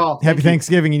 appreciate the call. Happy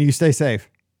Thanksgiving, and you stay safe.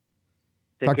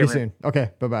 Talk to you man. soon.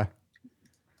 Okay. Bye-bye.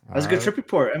 That was a good trip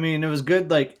report. I mean, it was good.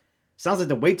 Like, sounds like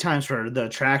the wait times for the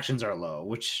attractions are low,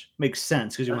 which makes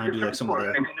sense because you want to do like some of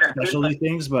the specialty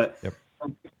things. But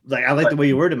like, I like the way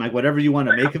you worded, Mike. Whatever you want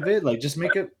to make of it, like, just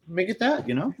make it that.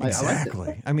 Exactly. I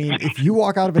liked it. I mean, if you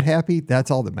walk out of it happy, that's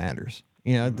all that matters.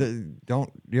 You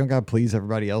don't got to please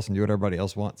everybody else and do what everybody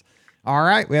else wants. All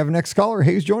right, we have a next caller.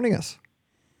 Who's joining us?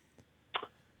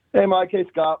 Hey, Mike. Hey,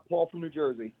 Scott. Paul from New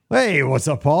Jersey. Hey, what's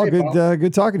up, Paul? Hey, good, Paul.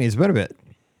 Good talking to you. It's been a bit.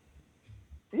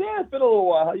 Yeah, it's been a little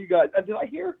while. How you guys? Did I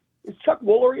hear? Is Chuck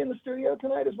Woolery in the studio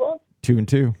tonight as well? 2 and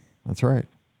 2. That's right.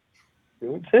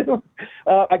 2 and 2.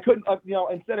 I couldn't.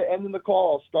 Instead of ending the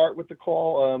call, I'll start with the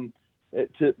call.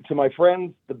 To my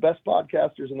friends, the best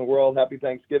podcasters in the world. Happy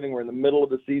Thanksgiving. We're in the middle of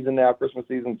the season now. Christmas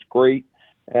season's great,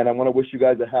 and I want to wish you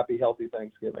guys a happy, healthy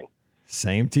Thanksgiving.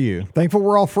 Same to you. Thankful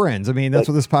we're all friends. I mean, that's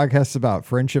what this podcast is about,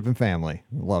 friendship and family.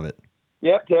 Love it.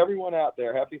 Yep, to everyone out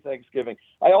there, happy Thanksgiving.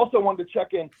 I also wanted to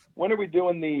check in. When are we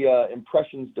doing the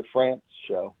Impressions de France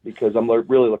show? Because I'm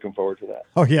really looking forward to that.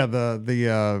 Oh yeah,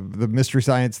 the Mystery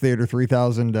Science Theater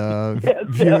 3000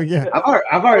 viewing. Yeah,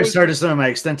 I've already started some of my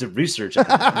extensive research. I'm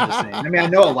just saying. I mean, I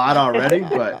know a lot already,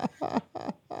 but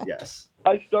yes.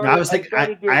 I actually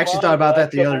thought about that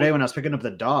the other day when I was picking up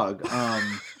the dog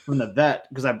from the vet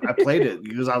because I played it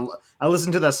because I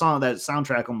listened to that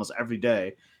soundtrack almost every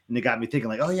day, and it got me thinking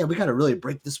like, oh yeah, we got to really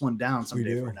break this one down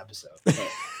someday for an episode. So,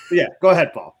 Yeah, go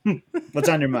ahead, Paul. What's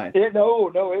on your mind?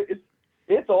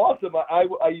 It's awesome.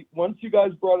 I once you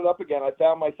guys brought it up again, I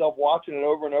found myself watching it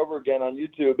over and over again on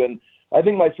YouTube, and I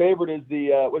think my favorite is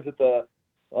the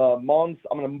Mont,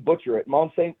 I'm going to butcher it,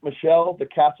 Mont Saint Michel, the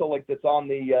castle like that's on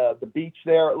the beach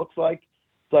there. It looks like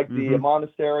it's like the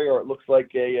monastery, or it looks like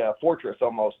a fortress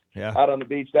almost out on the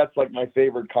beach. That's like my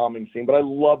favorite calming scene. But I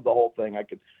love the whole thing. I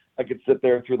could sit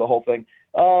there through the whole thing.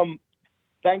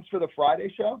 Thanks for the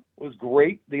Friday show. It was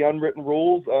great. The Unwritten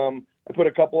Rules. I put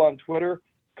a couple on Twitter.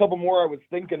 A couple more I was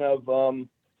thinking of.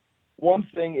 One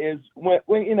thing is when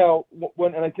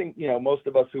and I think most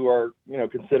of us who are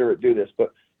considerate do this,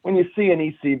 but when you see an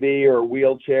ECV or a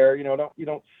wheelchair, you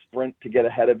don't sprint to get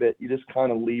ahead of it. You just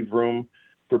kind of leave room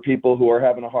for people who are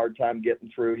having a hard time getting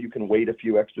through. You can wait a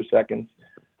few extra seconds.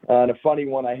 And a funny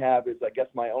one I have is, I guess,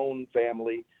 my own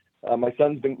family. My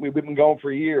son's we've been going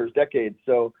for years, decades.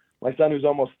 So my son, who's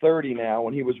almost 30 now,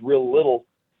 when he was real little,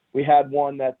 we had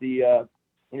one that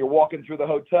when you're walking through the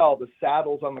hotel, the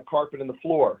saddles on the carpet and the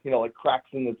floor, like cracks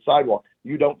in the sidewalk.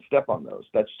 You don't step on those.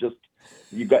 That's just,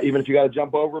 even if you got to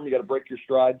jump over them, you got to break your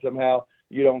stride somehow.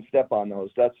 You don't step on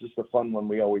those. That's just a fun one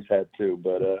we always had too.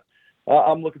 But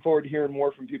I'm looking forward to hearing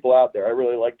more from people out there. I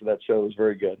really liked that show. It was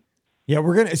very good. Yeah,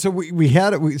 we're gonna. So we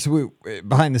had it. So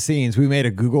behind the scenes, we made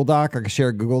a Google Doc, like a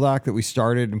shared Google Doc that we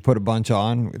started and put a bunch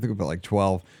on. I think we put like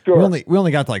 12. Sure. We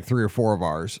only got to like 3 or 4 of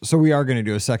ours. So we are going to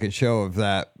do a second show of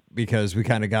that, because we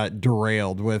kind of got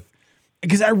derailed with.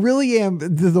 Because I really am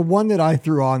the one that I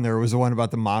threw on there was the one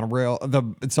about the monorail,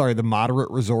 the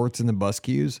moderate resorts and the bus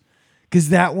queues. Because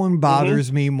that one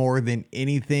bothers me more than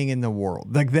anything in the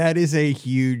world. Like, that is a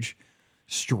huge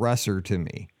stressor to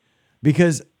me.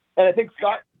 Because, and I think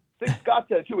Scott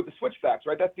said it too with the switchbacks,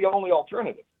 right? That's the only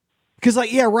alternative. Because,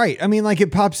 like, yeah, right. I mean, like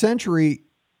at Pop Century,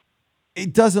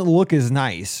 it doesn't look as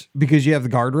nice because you have the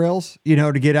guardrails,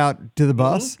 to get out to the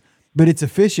bus. But it's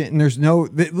efficient, and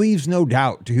that leaves no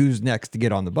doubt to who's next to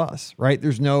get on the bus, right?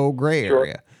 There's no gray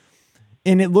area.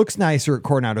 And it looks nicer at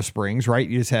Coronado Springs, right?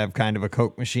 You just have kind of a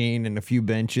Coke machine and a few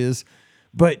benches.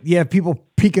 But you have people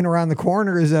peeking around the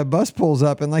corner as that bus pulls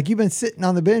up, and like, you've been sitting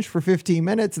on the bench for 15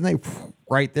 minutes, and they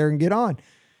right there and get on.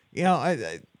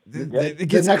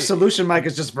 The next solution, Mike,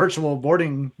 is just virtual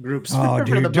boarding groups. Oh,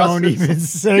 dude, don't even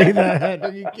say that.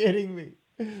 Are you kidding me?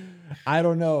 I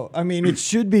don't know. I mean, it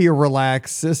should be a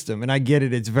relaxed system, and I get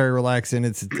it. It's very relaxed, and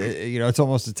it's it's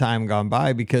almost a time gone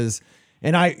by because,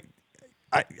 and I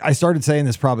started saying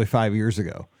this probably 5 years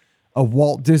ago. A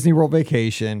Walt Disney World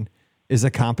vacation is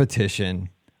a competition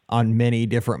on many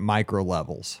different micro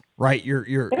levels, right?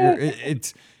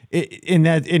 And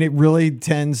it really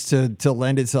tends to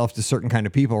lend itself to certain kind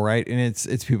of people, right? And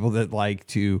it's people that like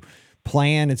to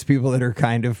plan. It's people that are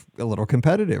kind of a little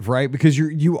competitive, right? Because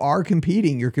you are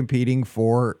competing. You're competing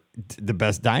for the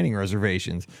best dining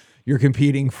reservations. You're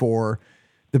competing for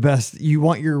the best. You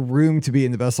want your room to be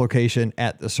in the best location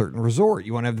at a certain resort.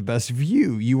 You want to have the best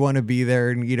view. You want to be there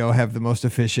and have the most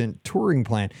efficient touring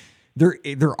plan.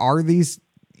 There are these,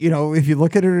 if you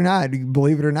look at it or not, you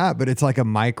believe it or not, but it's like a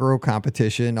micro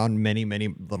competition on many,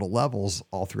 many little levels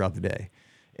all throughout the day.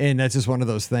 And that's just one of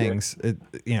those things.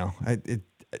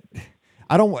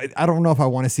 I don't know if I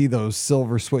want to see those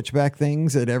silver switchback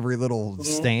things at every little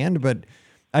stand, but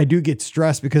I do get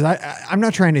stressed because I'm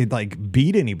not trying to like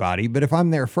beat anybody, but if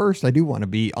I'm there first, I do want to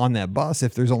be on that bus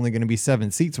if there's only going to be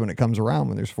 7 seats when it comes around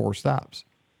when there's 4 stops.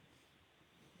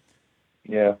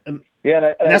 Yeah. And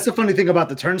that's the funny thing about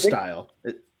the turnstile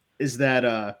is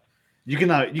that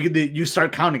you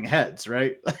start counting heads,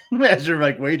 right? As you're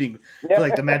like waiting for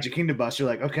like the Magic Kingdom bus, you're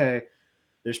like, okay,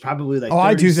 there's probably like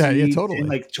I do that, yeah, totally. And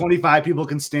like 25 people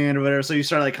can stand or whatever. So you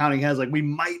start like counting heads, like we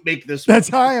might make this. That's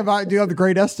how I am. I do have the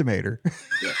great estimator.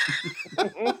 I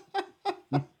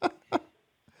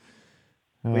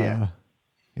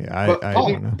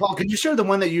don't know. Paul, can you share the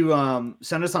one that you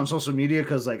sent us on social media?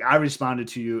 Because like I responded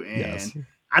to you, and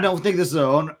I don't think this is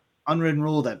an unwritten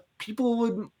rule that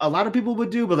a lot of people would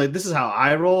do, but like this is how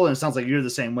I roll, and it sounds like you're the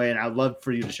same way. And I'd love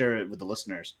for you to share it with the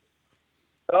listeners.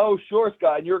 Oh, sure,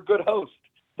 Scott. And you're a good host.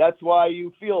 That's why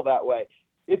you feel that way.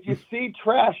 If you see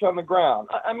trash on the ground,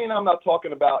 I mean, I'm not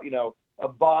talking about, a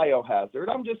biohazard.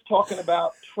 I'm just talking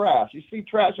about trash. You see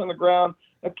trash on the ground,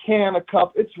 a can, a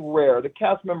cup, it's rare. The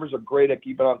cast members are great at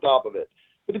keeping on top of it.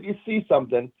 But if you see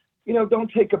something,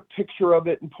 don't take a picture of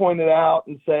it and point it out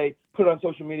and say, put it on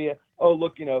social media. Oh,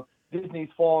 look, Disney's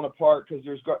falling apart because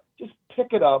just pick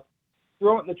it up,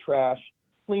 throw it in the trash,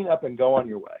 clean up, and go on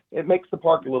your way. It makes the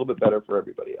park a little bit better for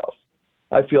everybody else.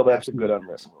 I feel that's a good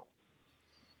unwritten rule.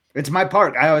 It's my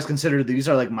park. I always consider these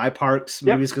are like my parks.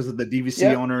 Maybe it's because of the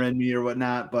DVC owner in me or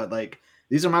whatnot. But like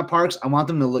These are my parks. I want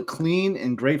them to look clean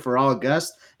and great for all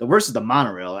guests. The worst is the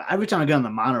monorail. Every time I get on the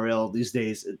monorail these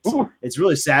days, it's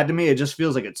really sad to me. It just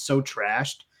feels like it's so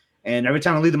trashed. And every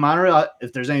time I leave the monorail,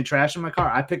 if there's any trash in my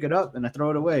car, I pick it up and I throw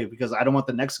it away because I don't want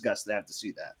the next guest to have to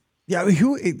see that. Yeah, I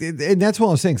mean, and that's one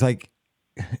of those things. Like,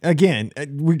 again,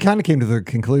 we kind of came to the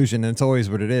conclusion, and it's always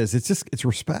what it is. It's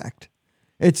respect.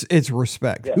 It's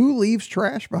respect. Yeah. Who leaves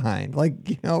trash behind? Like,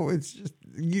 it's just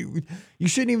you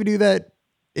shouldn't even do that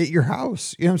at your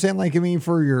house. You know what I'm saying? Like, I mean,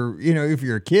 for your, if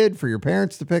you're a kid, for your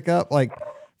parents to pick up, like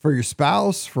for your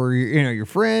spouse, for your, your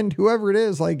friend, whoever it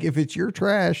is, like if it's your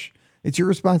trash, it's your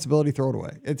responsibility. Throw it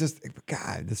away. It just,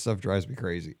 God, this stuff drives me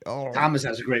crazy. Oh, Thomas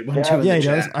has a great one too. Yeah, he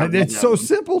does. It's so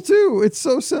simple too. It's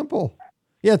so simple.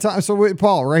 Yeah. So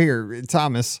Paul, right here,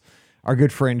 Thomas, our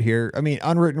good friend here. I mean,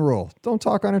 unwritten rule: don't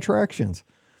talk on attractions.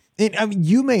 And I mean,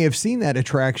 you may have seen that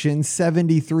attraction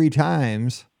 73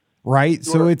 times, right?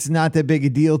 Sure. So it's not that big a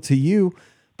deal to you.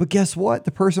 But guess what?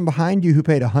 The person behind you who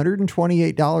paid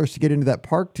 $128 to get into that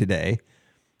park today,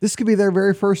 this could be their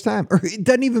very first time, or it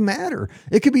doesn't even matter.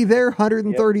 It could be their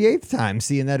 138th time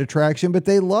seeing that attraction, but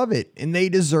they love it and they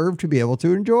deserve to be able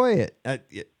to enjoy it.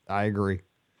 I agree.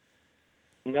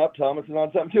 Nope, Thomas is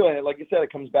on something too. And like you said,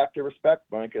 it comes back to respect,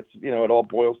 Mike. It's, it all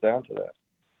boils down to that.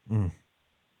 Mm.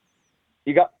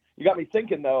 You got me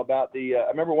thinking though about the, I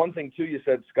remember one thing too, you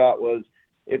said, Scott, was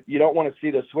if you don't want to see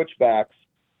the switchbacks,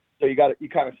 so you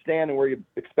kind of stand where you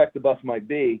expect the bus might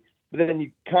be. But then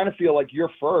you kind of feel like you're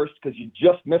first because you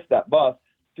just missed that bus.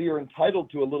 So you're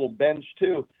entitled to a little bench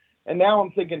too. And now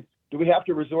I'm thinking, do we have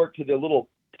to resort to the little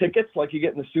tickets like you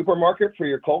get in the supermarket for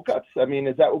your cold cuts? I mean,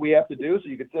 is that what we have to do? So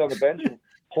you can sit on the bench and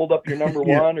hold up your number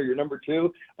one or your number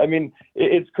two? I mean,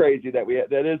 it's crazy that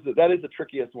that is the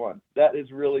trickiest one. That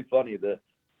is really funny.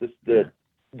 The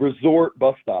resort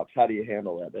bus stops. How do you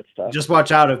handle that? That's tough. Just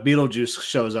watch out if Beetlejuice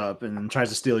shows up and tries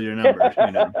to steal your number.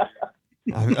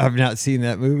 I've not seen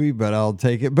that movie, but I'll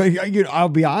take it. But I'll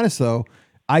be honest though,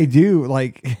 I do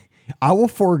I will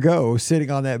forego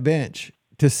sitting on that bench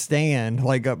to stand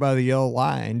like up by the yellow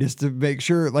line just to make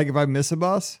sure, like if I miss a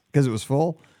bus because it was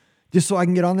full, just so I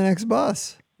can get on the next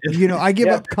bus. I give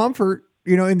up comfort,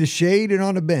 in the shade and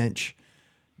on a bench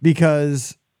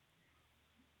because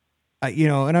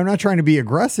and I'm not trying to be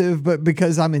aggressive, but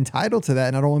because I'm entitled to that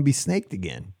and I don't want to be snaked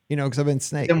again, because I've been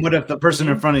snaked. And what if the person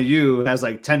in front of you has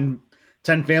like 10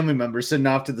 family members sitting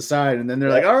off to the side and then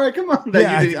they're like, all right, come on.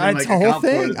 That's the whole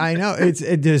thing. I know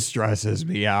it just stresses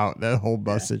me out, that whole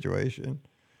bus situation.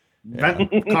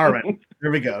 Car rent.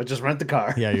 Here we go. Just rent the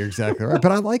car. Yeah, you're exactly right.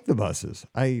 But I like the buses.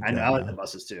 I know. I like the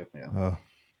buses too. Yeah.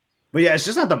 But yeah, it's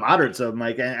just not the moderates though,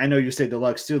 Mike. I know you say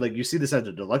deluxe too. Like you see this at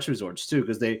the deluxe resorts too,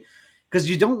 because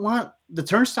you don't want the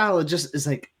turnstile. It just is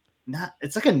like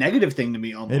it's like a negative thing to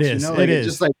me almost. It is. It is.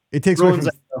 Just like it takes away from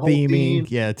theming. Theme.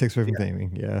 Yeah, it takes away from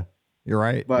theming. Yeah, you're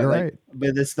right. But you're right.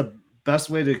 But it's the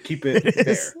best way to keep it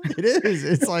fair. It is.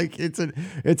 It's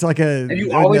like And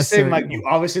you always say, Mike,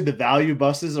 the value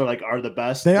buses are the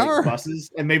best. They are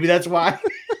buses, and maybe that's why.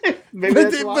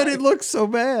 But it looks so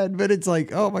bad. But it's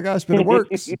like, oh my gosh, but it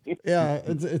works. Yeah,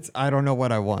 it's. I don't know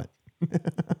what I want.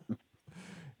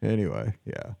 Anyway,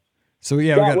 yeah. So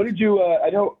yeah, what did you? I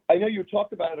know you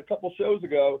talked about it a couple shows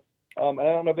ago. And I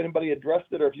don't know if anybody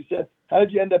addressed it or if you said, how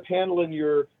did you end up handling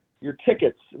your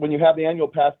tickets when you have the annual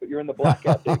pass, but you're in the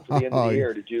blackout date for the end of the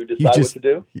year? Did you decide what to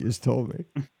do? You just told me.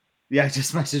 Yeah, I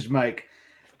just messaged Mike.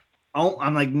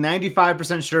 I'm like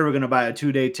 95% sure we're gonna buy a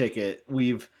 2-day ticket.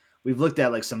 We've looked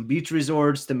at like some beach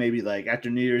resorts to maybe like after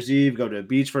New Year's Eve go to a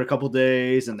beach for a couple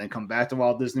days and then come back to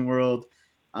Walt Disney World.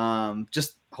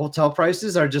 Just hotel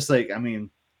prices are just like, I mean,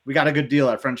 we got a good deal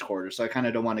at French Quarter, so I kind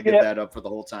of don't want to give that up for the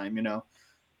whole time,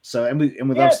 So and we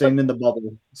love staying in the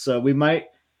bubble. So we might.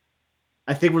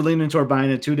 I think we're leaning toward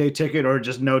buying a 2-day ticket or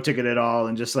just no ticket at all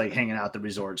and just like hanging out at the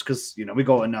resorts because we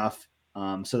go enough.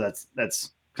 So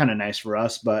that's kind of nice for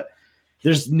us. But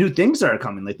there's new things that are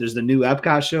coming. Like there's the new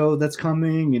Epcot show that's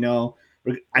coming. I know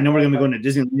we're going to be going to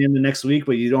Disneyland the next week,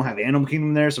 but you don't have Animal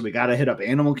Kingdom there, so we got to hit up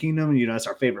Animal Kingdom. It's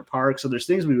our favorite park. So there's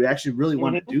things we actually really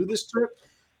want to do this trip.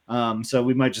 So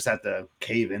we might just have to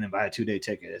cave in and buy a 2-day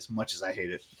ticket as much as I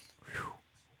hate it.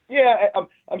 Yeah,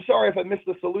 I'm sorry if I missed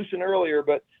the solution earlier,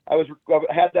 but I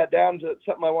had that down to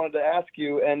something I wanted to ask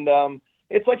you. And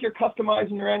it's like you're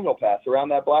customizing your annual pass around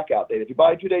that blackout date. If you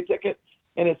buy a 2-day ticket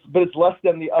and it's less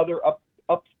than the other up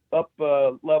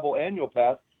level annual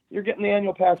pass, you're getting the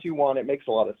annual pass you want. It makes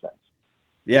a lot of sense.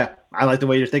 Yeah, I like the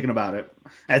way you're thinking about it.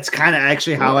 That's kind of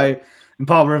actually how I and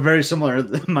Paul were very similar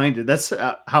minded. That's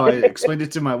how I explained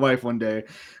it to my wife one day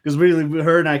because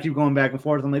her and I keep going back and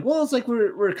forth. I'm like, well, it's like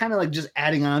we're kind of like just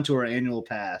adding on to our annual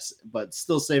pass, but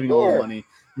still saving a little money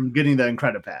from getting the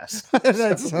credit pass.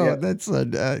 That's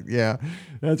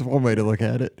one way to look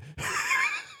at it.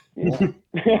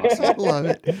 I love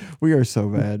it. We are so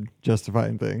bad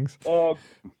justifying things.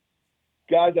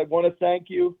 Guys, I want to thank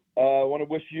you. I want to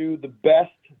wish you the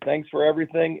best. Thanks for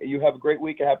everything. You have a great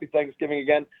week. A happy Thanksgiving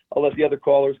again. I'll let the other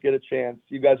callers get a chance.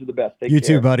 You guys are the best. Take care. You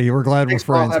too, buddy. We're glad we're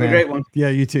friends, Have man. a great one. Yeah,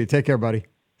 you too. Take care, buddy.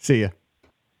 See ya.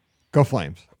 Go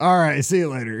Flames. All right. See you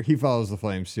later. He follows the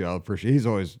Flames too. I appreciate it. He's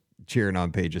always cheering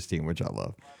on Paige's team, which I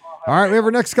love. All right. We have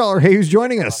our next caller. Hey, who's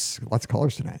joining us? Lots of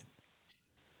callers tonight.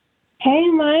 Hey,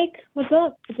 Mike. What's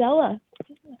up? It's Ella.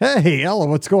 Hey, Ella.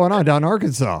 What's going on down in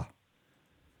Arkansas?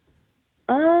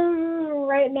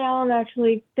 Right now I'm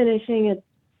actually finishing a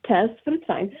test, but it's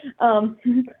fine.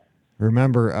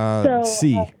 Remember,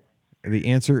 C. The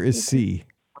answer is C.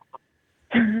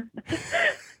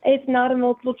 It's not a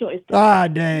multiple choice. Ah,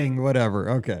 dang. Whatever.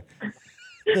 Okay.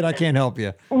 Then I can't help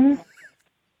you.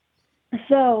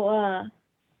 So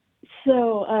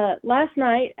last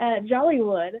night at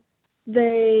Jollywood,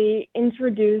 they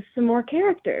introduced some more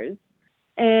characters,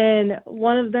 and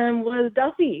one of them was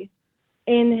Duffy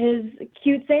in his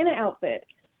cute Santa outfit.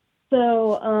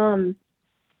 So,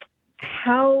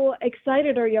 how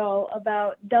excited are y'all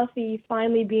about Duffy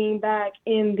finally being back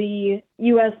in the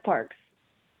U.S. parks?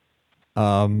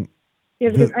 I know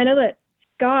that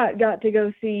Scott got to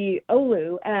go see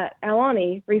Olu at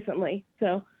Aulani recently.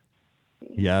 So,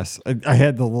 yes, I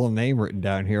had the little name written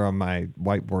down here on my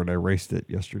whiteboard. I erased it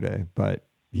yesterday, but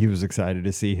he was excited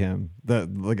to see him. The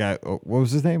guy, what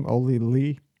was his name? Olu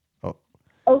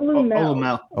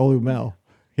Mel.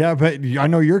 Yeah, but I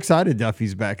know you're excited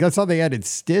Duffy's back. That's how they added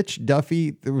Stitch,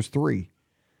 Duffy. There was three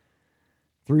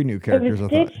new characters. It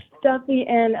was Stitch, Duffy,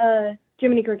 and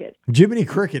Jiminy Cricket. Jiminy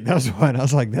Cricket, that was one. I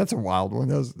was like, that's a wild one.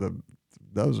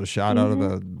 That was a shot out of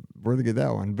the, where'd they get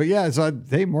that one? But yeah, so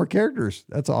hey, more characters.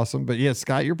 That's awesome. But yeah,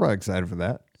 Scott, you're probably excited for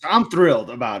that. I'm thrilled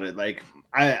about it. Like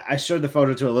I showed the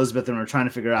photo to Elizabeth and we're trying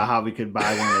to figure out how we could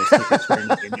buy one of those tickets for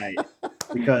Night night,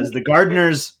 because the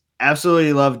Gardeners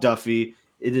absolutely love Duffy.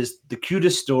 It is the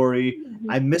cutest story.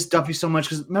 I miss Duffy so much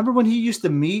because remember when he used to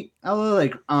meet Ella,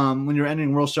 like when you're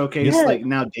ending World Showcase, like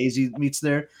now Daisy meets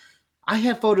there. I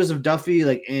have photos of Duffy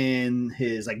like in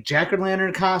his like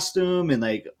jack-o'-lantern costume and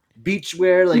like beach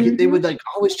wear. Like they would like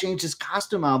always change his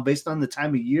costume out based on the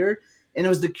time of year. And it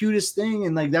was the cutest thing.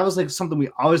 And like that was like something we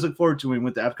always look forward to when we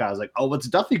went to Epcot. I was like, oh, what's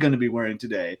Duffy going to be wearing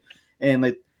today? And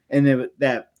like,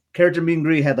 that character meet and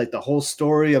greet had like the whole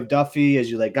story of Duffy as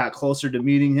you like got closer to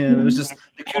meeting him. It was just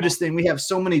the cutest thing. We have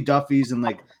so many Duffys and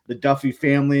like the Duffy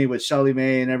family with Shelly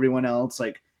Mae and everyone else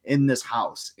like in this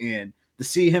house. And to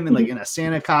see him in like in a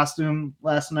Santa costume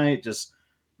last night, just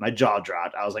my jaw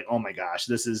dropped. I was like, oh my gosh,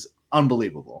 this is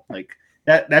unbelievable. Like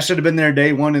that should have been there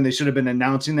day one, and they should have been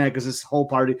announcing that because this whole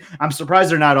party. I'm surprised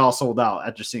they're not all sold out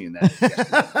after seeing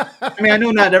that. I mean, I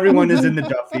know not everyone is into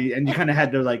Duffy, and you kind of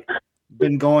had to like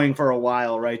been going for a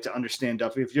while, right, to understand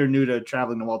Duffy. If you're new to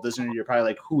traveling to Walt Disney, you're probably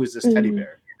like, who is this teddy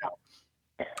bear? You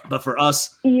know? But for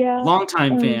us,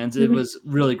 longtime fans, it was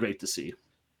really great to see.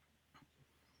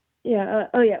 Yeah.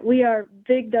 We are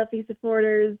big Duffy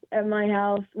supporters at my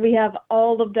house. We have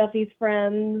all of Duffy's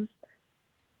friends.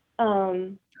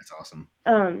 That's awesome.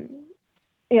 So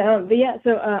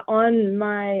on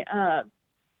my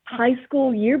high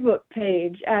school yearbook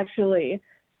page, actually,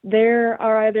 there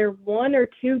are either one or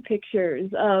two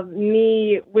pictures of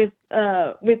me with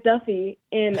Duffy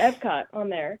in Epcot on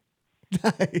there.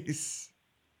 Nice.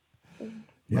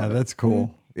 Yeah, that's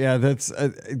cool. Yeah, that's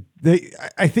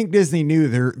I think Disney knew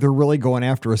they're really going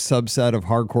after a subset of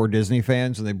hardcore Disney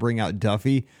fans when they bring out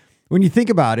Duffy. When you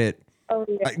think about it,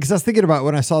 because I was thinking about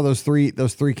when I saw those three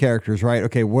characters, right?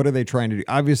 Okay, what are they trying to do?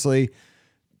 Obviously,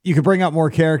 you could bring out more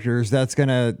characters. That's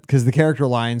because the character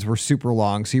lines were super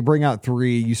long. So you bring out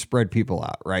three, you spread people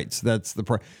out, right? So that's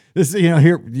this,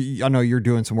 here, I know you're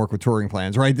doing some work with touring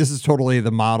plans, right? This is totally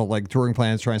the model, like touring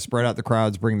plans, trying to spread out the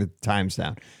crowds, bring the times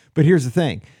down. But here's the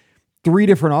thing. 3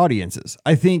 different audiences.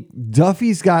 I think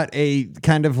Duffy's got a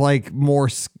kind of like more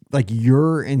like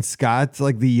your and Scott's,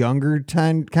 like the younger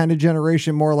kind of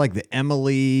generation, more like the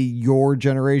Emily, your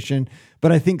generation.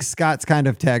 But I think Scott's kind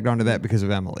of tagged onto that because of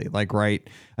Emily. Like, right.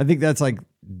 I think that's like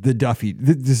the Duffy.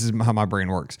 This is how my brain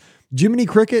works. Jiminy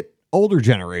Cricket, older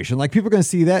generation. Like people are going to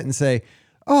see that and say,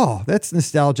 oh, that's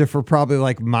nostalgia for probably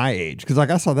like my age. Cause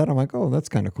like I saw that. I'm like, oh, that's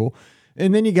kind of cool.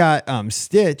 And then you got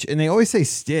Stitch, and they always say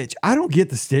Stitch. I don't get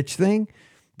the Stitch thing,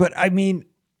 but I mean,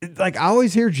 like I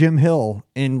always hear Jim Hill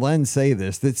and Len say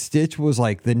this, that Stitch was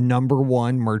like the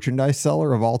 #1 merchandise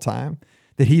seller of all time,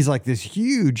 that he's like this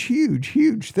huge, huge,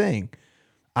 huge thing.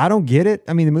 I don't get it.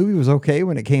 I mean, the movie was okay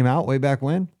when it came out way back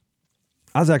when.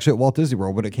 I was actually at Walt Disney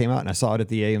World when it came out, and I saw it at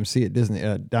the AMC at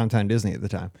Disney, Downtown Disney at the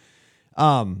time.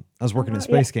 I was working in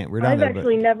Space Camp. We were down there. I've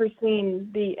actually never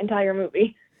seen the entire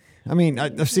movie. I mean,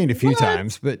 I've seen it a few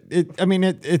times, but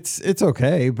it's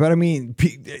okay. But I mean,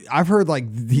 I've heard like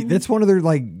that's one of their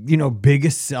like, you know,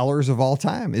 biggest sellers of all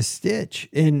time is Stitch.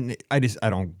 And I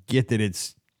don't get that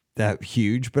it's that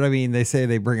huge, but I mean, they say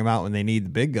they bring them out when they need the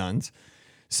big guns.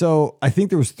 So I think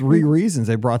there was 3 reasons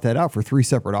they brought that out for 3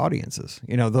 separate audiences.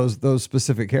 You know, those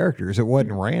specific characters. It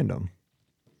wasn't random.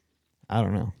 I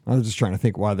don't know. I was just trying to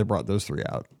think why they brought those 3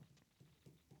 out.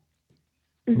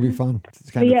 It'd be fun.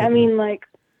 I mean, like,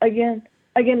 Again,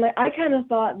 like I kind of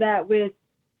thought that with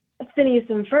Phineas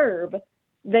and Ferb,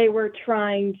 they were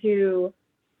trying to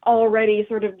already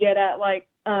sort of get at like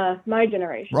my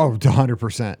generation. Oh,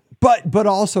 100%. But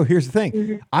also here's the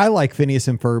thing. I like Phineas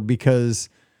and Ferb because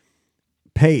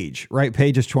Paige, right?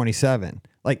 Paige is 27.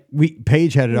 Like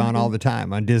Paige had it on all the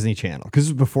time on Disney Channel because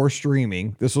this was before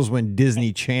streaming. This was when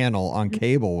Disney Channel on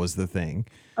cable was the thing,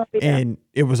 and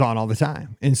it was on all the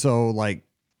time. And so like,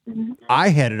 I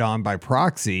had it on by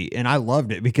proxy and I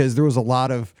loved it because there was a lot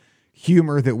of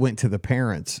humor that went to the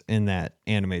parents in that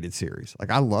animated series. Like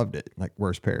I loved it. Like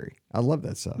Where's Perry? I love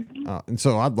that stuff. And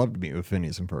so I'd love to meet with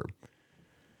Phineas and Ferb.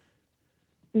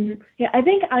 Yeah, I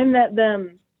think I met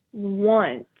them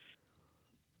once.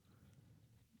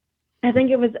 I think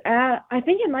it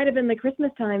might have been the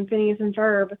Christmas time, Phineas and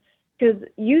Ferb, because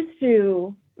used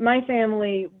to my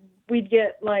family, we'd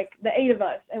get like the 8 of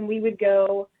us and we would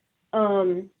go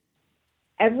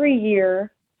every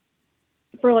year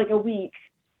for like a week,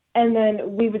 and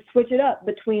then we would switch it up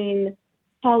between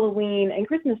Halloween and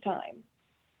Christmas time.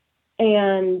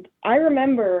 And I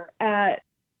remember at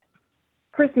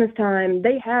Christmas time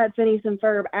they had Phineas and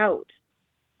Ferb out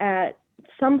at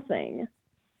something.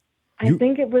 I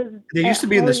think it was. They used to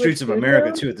be in the Streets of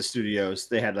America too at the studios.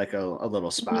 They had like a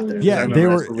little spot there. Yeah, they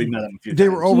were. We met them a few times. They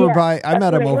were over by. I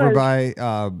met them over by.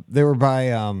 They were by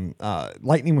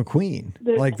Lightning McQueen.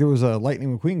 Like there was a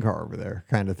Lightning McQueen car over there,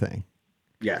 kind of thing.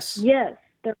 Yes. Yes,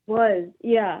 there was.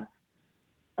 Yeah.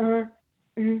 Yeah,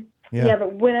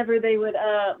 but whenever they would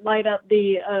light up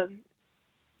the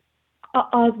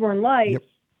Osborne lights,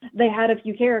 they had a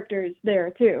few characters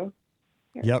there too.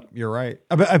 Yep, you're right.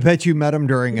 I bet you met him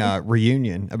during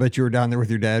reunion. I bet you were down there with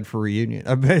your dad for reunion.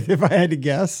 I bet if I had to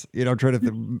guess, you know, try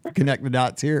to connect the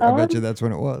dots here, I bet you that's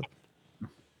when it was.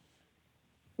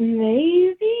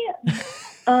 Maybe.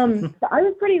 I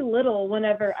was pretty little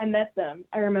whenever I met them,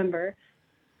 I remember.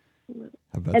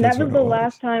 And that was the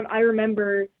last time I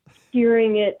remember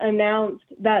hearing it announced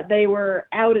that they were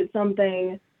out at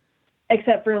something,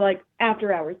 except for like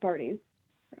after hours parties.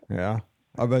 Yeah.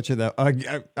 I bet you that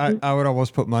I would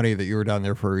almost put money that you were down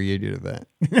there for a reunion event.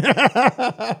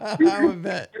 I would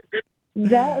bet.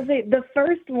 That was the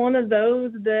first one of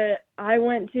those that I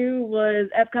went to was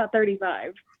Epcot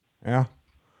 35. Yeah.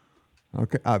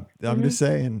 Okay. I'm just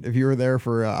saying, if you were there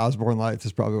for Osborne Lights,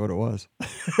 that's probably what it was.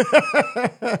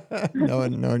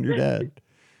 knowing your dad.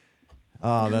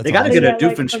 Oh, that's they got to get a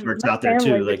Doofenshmirtz out there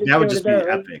too. Like that would just be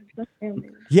epic.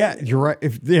 Yeah, you're right.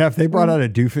 If they brought out a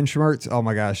Doofenshmirtz, oh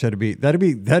my gosh, that'd be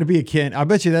akin. I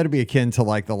bet you that'd be akin to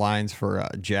like the lines for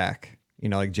Jack. You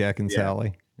know, like Jack and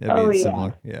Sally. That'd be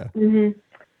similar. Yeah. Mm-hmm.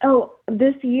 Oh,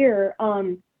 this year,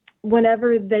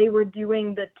 whenever they were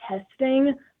doing the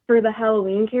testing for the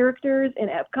Halloween characters in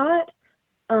Epcot,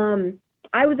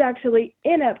 I was actually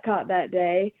in Epcot that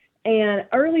day, and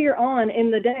earlier on in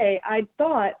the day, I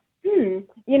thought, you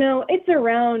know, it's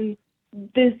around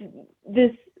this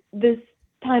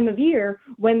time of year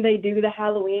when they do the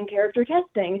Halloween character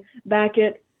testing back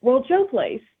at World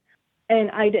Showplace. And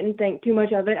I didn't think too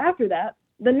much of it after that.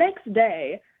 The next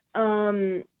day,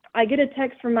 I get a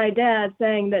text from my dad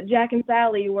saying that Jack and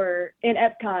Sally were in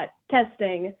Epcot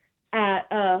testing at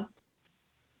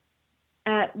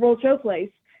World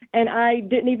Showplace. And I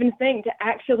didn't even think to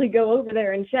actually go over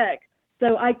there and check.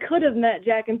 So I could have met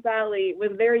Jack and Sally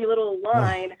with very little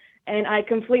line, and I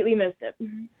completely missed it.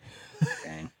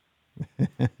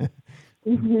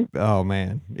 Oh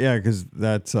man, yeah, because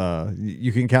that's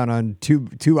you can count on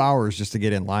two hours just to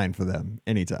get in line for them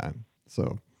anytime.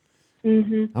 So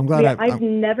I'm glad I've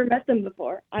never met them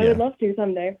before. I would love to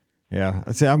someday. Yeah,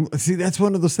 see, that's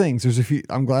one of those things. There's a few.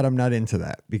 I'm glad I'm not into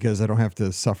that because I don't have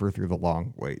to suffer through the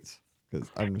long waits.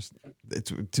 Because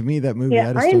it's to me that movie.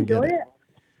 Yeah, I enjoy it.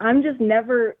 I'm just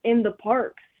never in the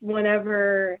parks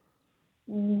whenever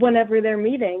they're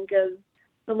meeting, because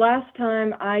the last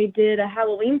time I did a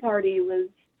Halloween party was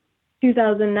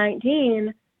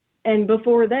 2019, and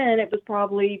before then it was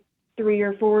probably 3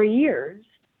 or 4 years.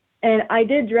 And I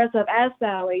did dress up as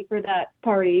Sally for that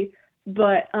party,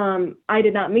 but I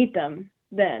did not meet them.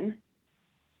 then.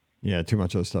 Yeah, too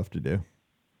much other stuff to do.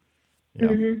 Yeah.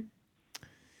 Mm-hmm.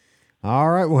 All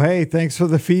right. Well, hey, thanks for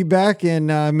the feedback,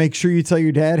 and make sure you tell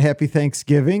your dad Happy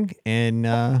Thanksgiving. And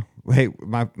hey,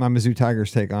 my Mizzou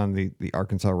Tigers take on the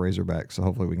Arkansas Razorbacks, so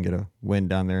hopefully we can get a win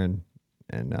down there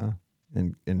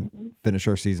and finish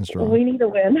our season strong. We need a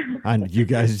win. I know you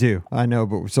guys do. I know,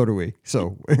 but so do we.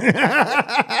 So.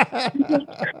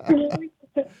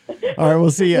 All right, we'll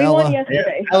see you, Ella.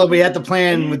 Ella, we had to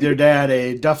plan with your dad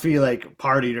a Duffy like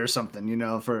party or something,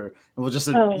 we'll just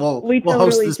we'll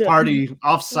host this party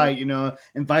off-site,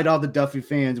 invite all the Duffy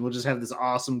fans. We'll just have this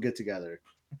awesome get together.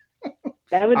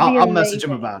 That would be I'll amazing. message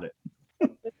him about it.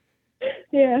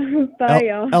 Yeah, bye,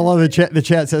 y'all. Ella, the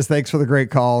chat says thanks for the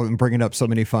great call and bringing up so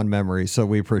many fun memories. So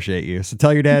we appreciate you. So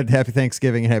tell your dad Happy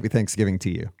Thanksgiving and Happy Thanksgiving to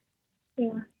you.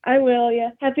 Yeah, I will.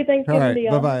 Yeah, Happy Thanksgiving to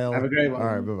y'all. Bye-bye, Ella. Have a great one. All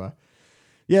right, bye-bye.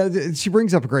 Yeah, she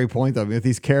brings up a great point, though, with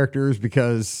these characters,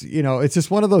 because, it's just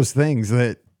one of those things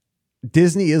that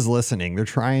Disney is listening. They're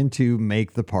trying to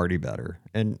make the party better.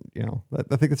 And, I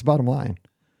think that's the bottom line.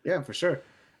 Yeah, for sure.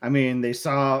 I mean, I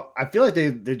feel like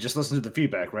they just listened to the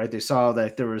feedback, right? They saw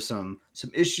that there were some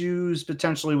issues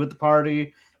potentially with the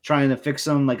party, trying to fix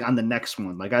them like on the next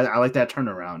one. Like I like that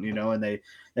turnaround, and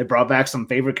they brought back some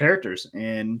favorite characters.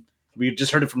 And we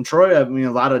just heard it from Troy. I mean,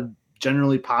 a lot of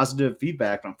generally positive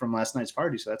feedback from last night's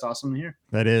party. So that's awesome to hear.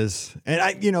 That is.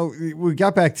 And we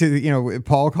got back to,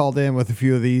 Paul called in with a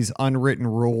few of these unwritten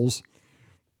rules.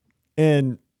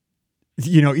 And,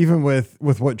 even with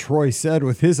what Troy said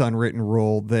with his unwritten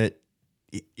rule, that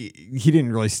he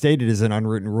didn't really state it as an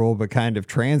unwritten rule, but kind of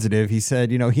transitive. He said,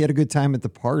 he had a good time at the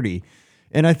party.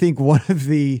 And I think one of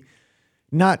the,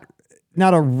 not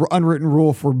a unwritten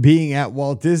rule for being at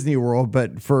Walt Disney World,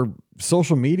 but for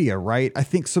social media, right? I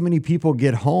think so many people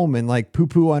get home and like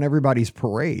poo-poo on everybody's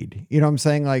parade. You know what I'm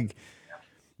saying? Like,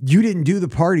 you didn't do the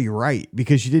party right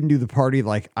because you didn't do the party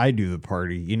like I do the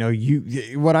party.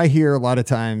 What I hear a lot of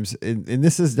times, and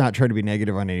this is not trying to be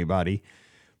negative on anybody,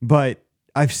 but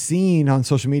I've seen on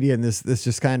social media, and this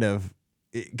just kind of,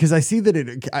 because I see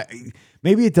that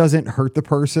maybe it doesn't hurt the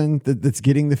person that's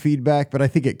getting the feedback, but I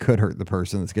think it could hurt the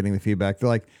person that's getting the feedback. They're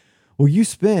like, well, you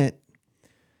spent,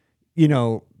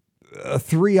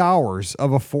 3 hours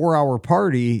of a 4-hour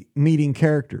party meeting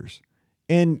characters.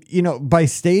 And, by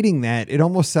stating that, it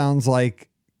almost sounds like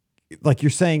you're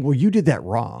saying, well, you did that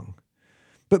wrong,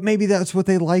 but maybe that's what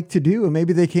they like to do. And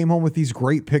maybe they came home with these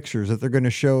great pictures that they're going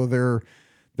to show their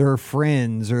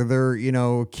friends or their,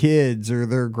 kids or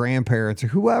their grandparents or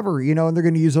whoever, and they're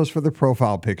going to use those for their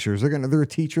profile pictures. They're a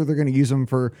teacher. They're going to use them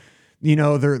for, their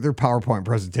PowerPoint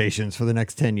presentations for the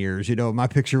next 10 years. My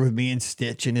picture with me and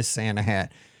Stitch in his Santa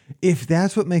hat. If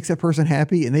that's what makes that person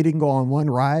happy and they didn't go on one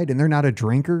ride and they're not a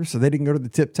drinker, so they didn't go to the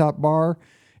Tip Top bar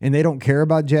and they don't care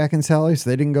about Jack and Sally, so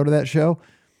they didn't go to that show,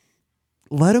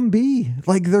 let them be.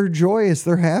 Like, they're joyous.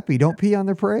 They're happy. Don't pee on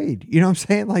their parade. You know what I'm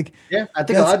saying? Like, yeah, I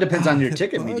think a lot depends on your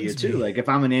ticket media too. Like, if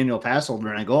I'm an annual pass holder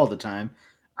and I go all the time,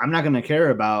 I'm not going to care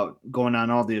about going on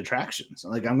all the attractions.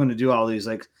 Like, I'm going to do all these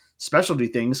like specialty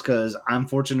things because I'm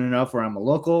fortunate enough where I'm a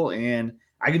local and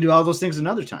I can do all those things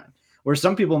another time. Where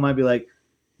some people might be like,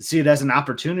 see it as an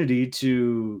opportunity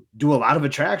to do a lot of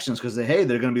attractions because they're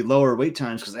going to be lower wait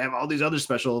times because they have all these other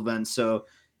special events. So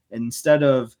instead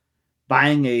of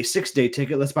buying a 6-day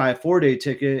ticket, let's buy a 4-day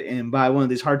ticket and buy one of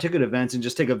these hard ticket events and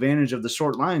just take advantage of the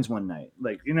short lines one night.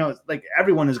 Like, like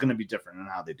everyone is going to be different in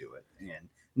how they do it. And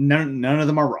none of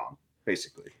them are wrong,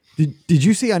 basically. Did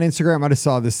you see on Instagram? I just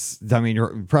saw this. I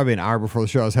mean, probably an hour before the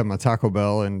show, I was having my Taco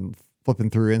Bell and flipping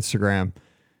through Instagram.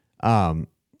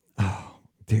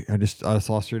 I just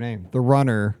lost her name. The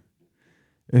runner,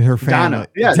 her family. Donna.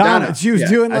 Yeah, Donna. She was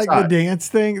doing like the dance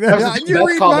thing. That was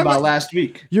Beth called about last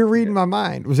week. You're reading my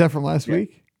mind. Was that from last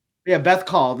week? Yeah, Beth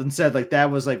called and said like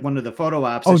that was like one of the photo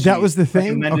ops. Oh, that was the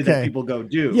thing. Okay, that people go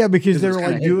do. Yeah, because they were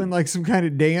like doing like some kind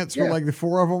of dance where like the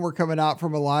 4 of them were coming out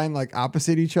from a line like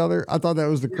opposite each other. I thought that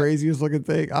was the craziest looking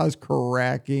thing. I was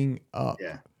cracking up.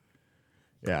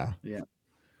 Yeah.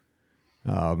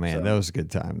 Oh man, that was a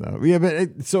good time though. Yeah,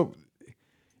 but so.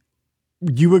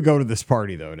 You would go to this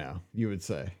party though now, you would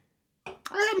say.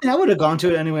 I mean, I would have gone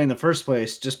to it anyway in the first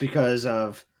place just because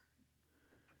of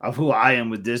who I am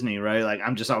with Disney, right? Like,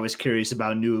 I'm just always curious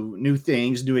about new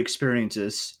things, new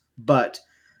experiences. But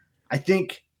I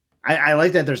think I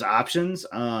like that there's options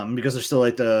because there's still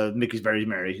like the Mickey's Very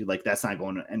Merry. Like, that's not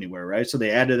going anywhere, right? So they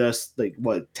added us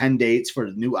 10 dates for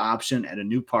the new option at a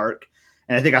new park.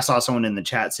 And I think I saw someone in the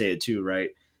chat say it too, right?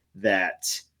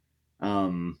 That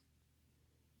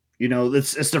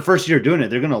it's their first year doing it.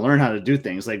 They're going to learn how to do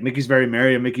things like Mickey's Very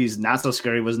Merry and Mickey's Not So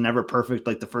Scary was never perfect.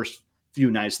 Like the first few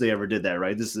nights they ever did that,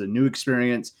 right? This is a new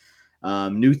experience.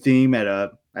 new theme at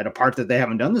a park that they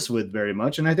haven't done this with very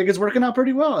much, and I think it's working out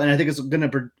pretty well. And I think it's going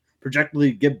to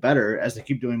projectly get better as they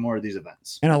keep doing more of these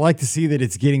events. And I like to see that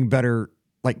it's getting better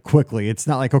like quickly. It's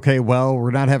not like, okay, well,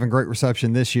 we're not having great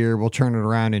reception this year, we'll turn it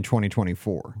around in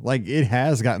 2024. Like, it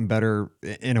has gotten better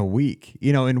in a week,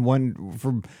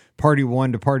 from party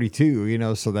 1 to party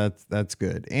 2, so that's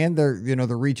good. And they're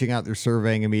reaching out, they're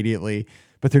surveying immediately,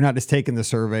 but they're not just taking the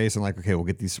surveys and like, okay,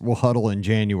 we'll huddle in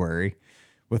January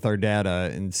with our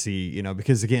data and see,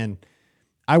 because again,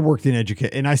 I worked in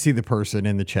education and I see the person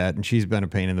in the chat and she's been a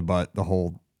pain in the butt the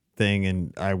whole thing,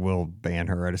 and I will ban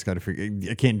her. I just got to figure,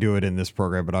 I can't do it in this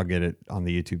program, but I'll get it on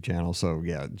the YouTube channel. So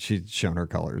yeah, she's shown her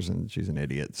colors and she's an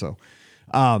idiot. So,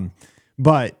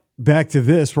 but back to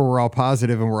this where we're all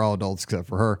positive and we're all adults except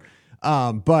for her.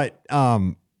 It's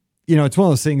one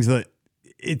of those things that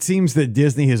it seems that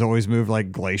Disney has always moved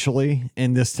like glacially,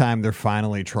 and this time they're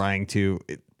finally trying to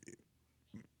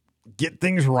get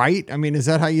things right. I mean, is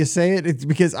that how you say it? It's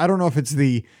because I don't know if it's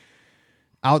the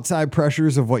outside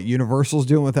pressures of what Universal's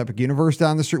doing with Epic Universe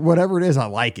down the street, whatever it is, I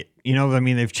like it.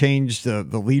 They've changed the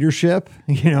leadership,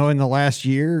 in the last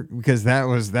year, because that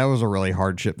was a really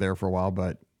hardship there for a while,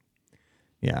 but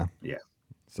yeah.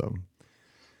 So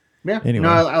yeah, anyway. No,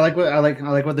 I like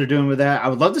what they're doing with that. I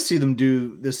would love to see them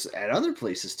do this at other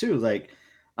places too. Like,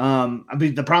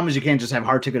 the problem is you can't just have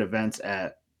hard ticket events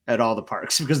at all the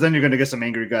parks, because then you're going to get some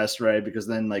angry guests, right? Because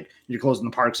then like you're closing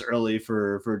the parks early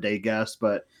for day guests.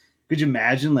 But could you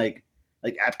imagine like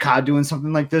Epcot doing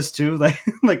something like this too?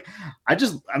 Epcot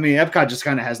just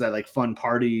kind of has that like fun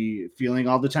party feeling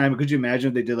all the time. But could you imagine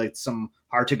if they did like some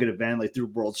hard ticket event like through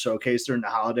World Showcase during the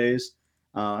holidays?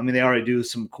 They already do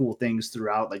some cool things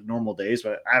throughout like normal days,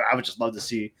 but I would just love to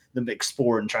see them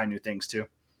explore and try new things too.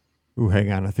 Ooh,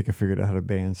 hang on. I think I figured out how to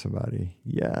ban somebody.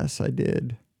 Yes, I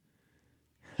did.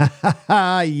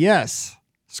 Yes.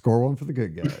 Score one for the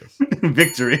good guys.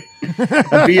 Victory.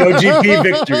 A BOGP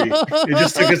victory. It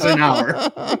just took us an hour.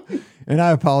 And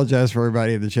I apologize for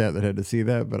everybody in the chat that had to see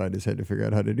that, but I just had to figure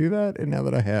out how to do that. And now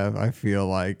that I have, I feel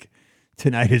like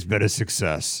tonight has been a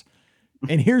success.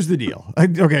 And here's the deal.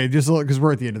 Okay, just look, because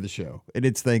we're at the end of the show and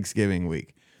it's Thanksgiving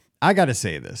week. I got to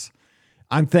say this.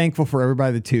 I'm thankful for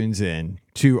everybody that tunes in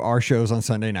to our shows on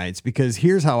Sunday nights, because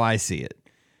here's how I see it.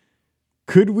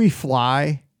 Could we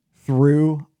fly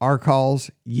through our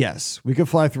calls? Yes, we could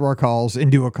fly through our calls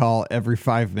and do a call every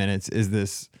 5 minutes, as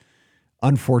this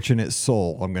unfortunate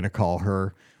soul, I'm going to call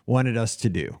her, wanted us to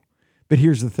do. But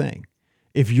here's the thing.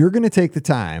 If you're going to take the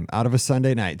time out of a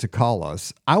Sunday night to call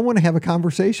us, I want to have a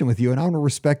conversation with you and I want to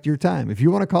respect your time. If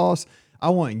you want to call us, I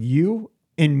want you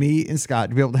and me and Scott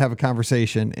to be able to have a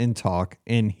conversation and talk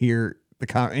and hear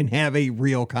and have a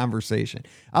real conversation.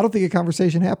 I don't think a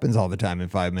conversation happens all the time in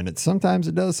 5 minutes. Sometimes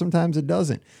it does, sometimes it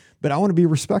doesn't. But I want to be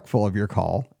respectful of your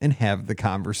call and have the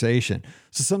conversation.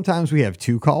 So sometimes we have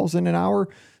 2 calls in an hour.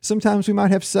 Sometimes we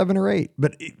might have 7 or 8.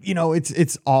 But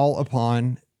it's all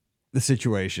upon the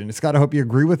situation. Scott, I hope you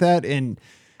agree with that. And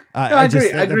I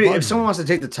agree. If someone wants to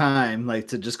take the time, like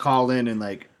to just call in and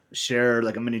like share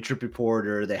like a mini trip report,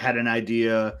 or they had an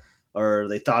idea, or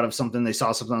they thought of something, they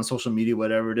saw something on social media,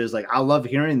 whatever it is, like I love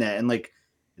hearing that. And like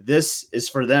this is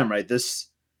for them, right? This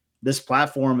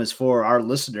platform is for our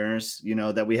listeners,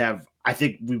 that we have. I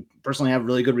think we personally have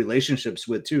really good relationships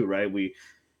with too, right?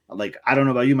 I don't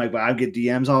know about you, Mike, but I get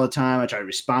DMs all the time. I try to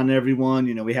respond to everyone.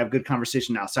 We have good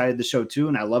conversation outside of the show too.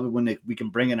 And I love it when we can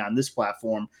bring it on this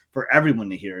platform for everyone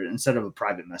to hear it instead of a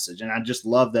private message. And I just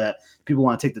love that people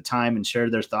want to take the time and share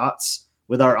their thoughts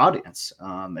with our audience.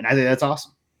 And I think that's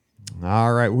awesome.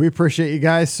 All right. We appreciate you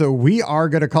guys. So we are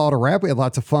going to call it a wrap. We had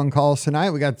lots of fun calls tonight.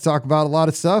 We got to talk about a lot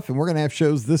of stuff, and we're going to have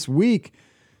shows this week.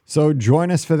 So join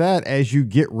us for that as you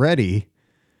get ready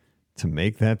to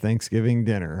make that Thanksgiving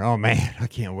dinner. Oh man, I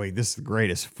can't wait. This is the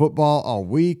greatest. Football all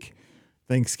week.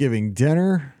 Thanksgiving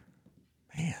dinner.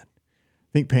 Man,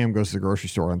 I think Pam goes to the grocery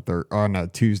store on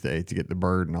Tuesday to get the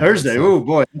bird. And all Thursday. Oh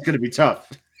boy, it's going to be tough.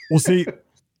 We'll see.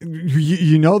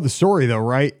 You know the story though,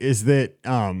 right? Is that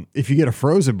if you get a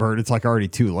frozen bird, it's like already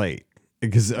too late,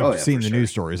 because I've seen the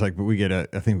news stories. Like, but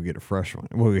I think we get a fresh one.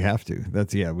 Well, we have to.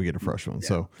 We get a fresh one. Yeah,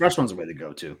 so fresh one's the way to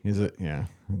go too. Is it? Yeah,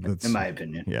 in my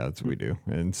opinion. Yeah, that's what we do.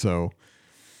 And so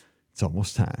it's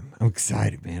almost time. I'm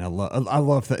excited, man. I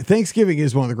love that. Thanksgiving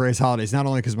is one of the greatest holidays. Not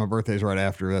only because my birthday's right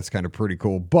after, that's kind of pretty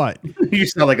cool, but you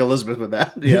sound like Elizabeth with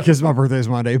that. Yeah, because my birthday's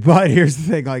Monday. But here's the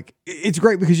thing: like, it's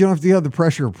great because you don't have to have the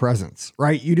pressure of presents,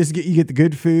 right? You get the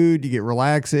good food, you get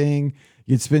relaxing,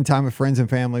 you spend time with friends and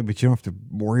family, but you don't have to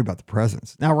worry about the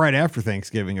presents. Now, right after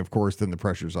Thanksgiving, of course, then the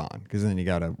pressure's on, because then you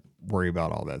got to worry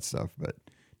about all that stuff. But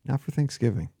not for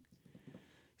Thanksgiving.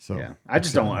 So yeah, I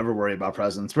just don't ever worry about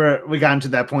presents. We got into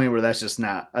that point where that's just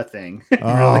not a thing.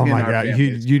 Oh my God.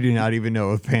 You do not even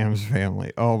know with Pam's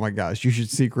family. Oh my gosh. You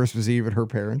should see Christmas Eve at her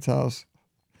parents' house.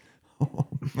 Oh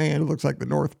man, it looks like the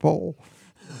North Pole.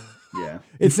 Yeah.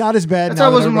 It's not as bad. That's how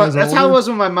it was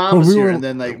when my mom was here. And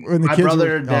then like my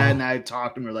brother, dad, and I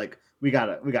talked and we're like, we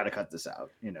gotta cut this out,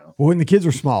 you know. Well, when the kids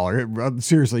were smaller,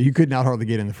 seriously, you could not hardly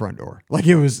get in the front door. Like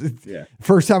it was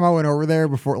first time I went over there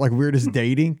before, like we were just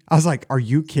dating. I was like, are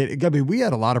you kidding? I mean, we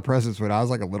had a lot of presents when I was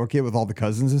like a little kid with all the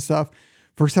cousins and stuff.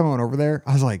 First time I went over there,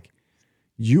 I was like,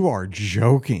 you are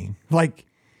joking. Like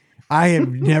I have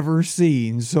never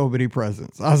seen so many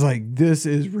presents. I was like, this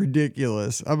is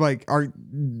ridiculous. I'm like,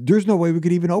 there's no way we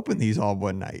could even open these all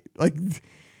one night. Like,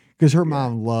 because her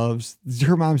mom's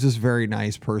this very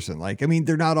nice person. Like, I mean,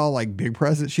 they're not all like big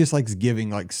presents. She just likes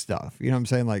giving like stuff, you know what I'm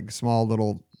saying? Like small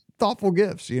little thoughtful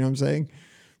gifts, you know what I'm saying?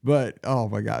 But oh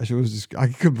my gosh, it was just,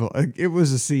 it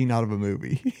was a scene out of a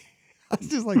movie. I was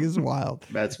just like, it's wild.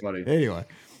 That's funny. Anyway.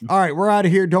 All right, we're out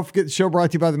of here. Don't forget the show brought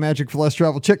to you by the Magic for Less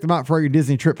Travel. Check them out for all your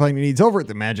Disney trip planning needs over at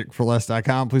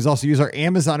themagicforless.com. Please also use our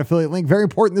Amazon affiliate link. Very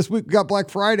important this week. We got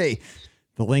Black Friday.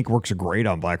 The link works great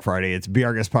on Black Friday. It's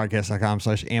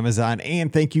beourguestpodcast.com/Amazon.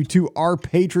 And thank you to our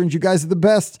patrons. You guys are the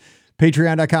best.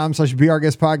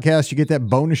 Patreon.com/beourguestpodcast. You get that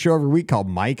bonus show every week called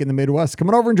Mike in the Midwest. Come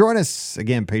on over and join us.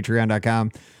 Again,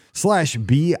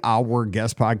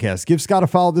 patreon.com/beourguestpodcast. Give Scott a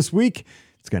follow this week.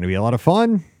 It's going to be a lot of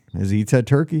fun as he eats that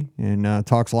turkey and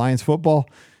talks Lions football.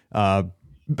 At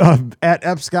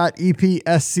Epscott,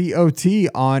 EPSCOT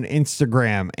on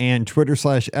Instagram and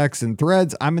Twitter/X and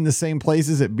Threads. I'm in the same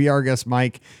places at BRGuest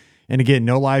Mike. And again,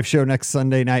 no live show next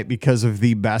Sunday night because of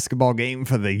the basketball game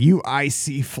for the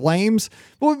UIC Flames.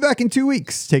 We'll be back in 2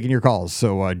 weeks taking your calls.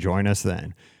 So join us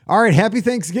then. All right. Happy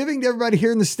Thanksgiving to everybody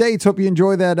here in the States. Hope you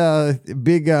enjoy that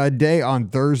big day on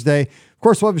Thursday. Of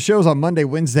course, we'll have shows on Monday,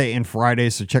 Wednesday, and Friday.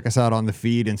 So check us out on the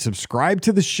feed and subscribe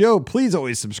to the show. Please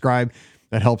always subscribe.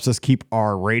 That helps us keep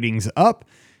our ratings up.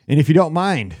 And if you don't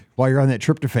mind, while you're on that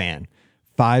tryptophan,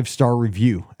 5-star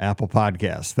review, Apple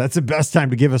Podcasts. That's the best time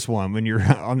to give us one when you're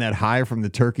on that high from the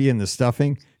turkey and the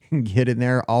stuffing. Get in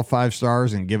there, all 5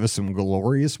 stars, and give us some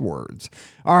glorious words.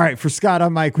 All right, for Scott,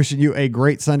 I'm Mike, wishing you a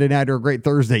great Sunday night or a great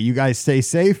Thursday. You guys stay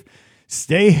safe,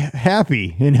 stay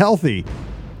happy and healthy,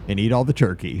 and eat all the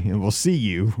turkey. And we'll see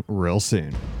you real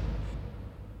soon.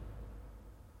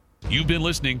 You've been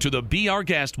listening to the Be Our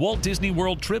Guest Walt Disney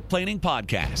World Trip Planning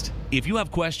Podcast. If you have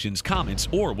questions, comments,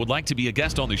 or would like to be a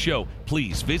guest on the show,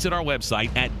 please visit our website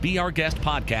at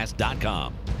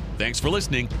beourguestpodcast.com. Thanks for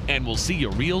listening, and we'll see you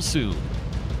real soon.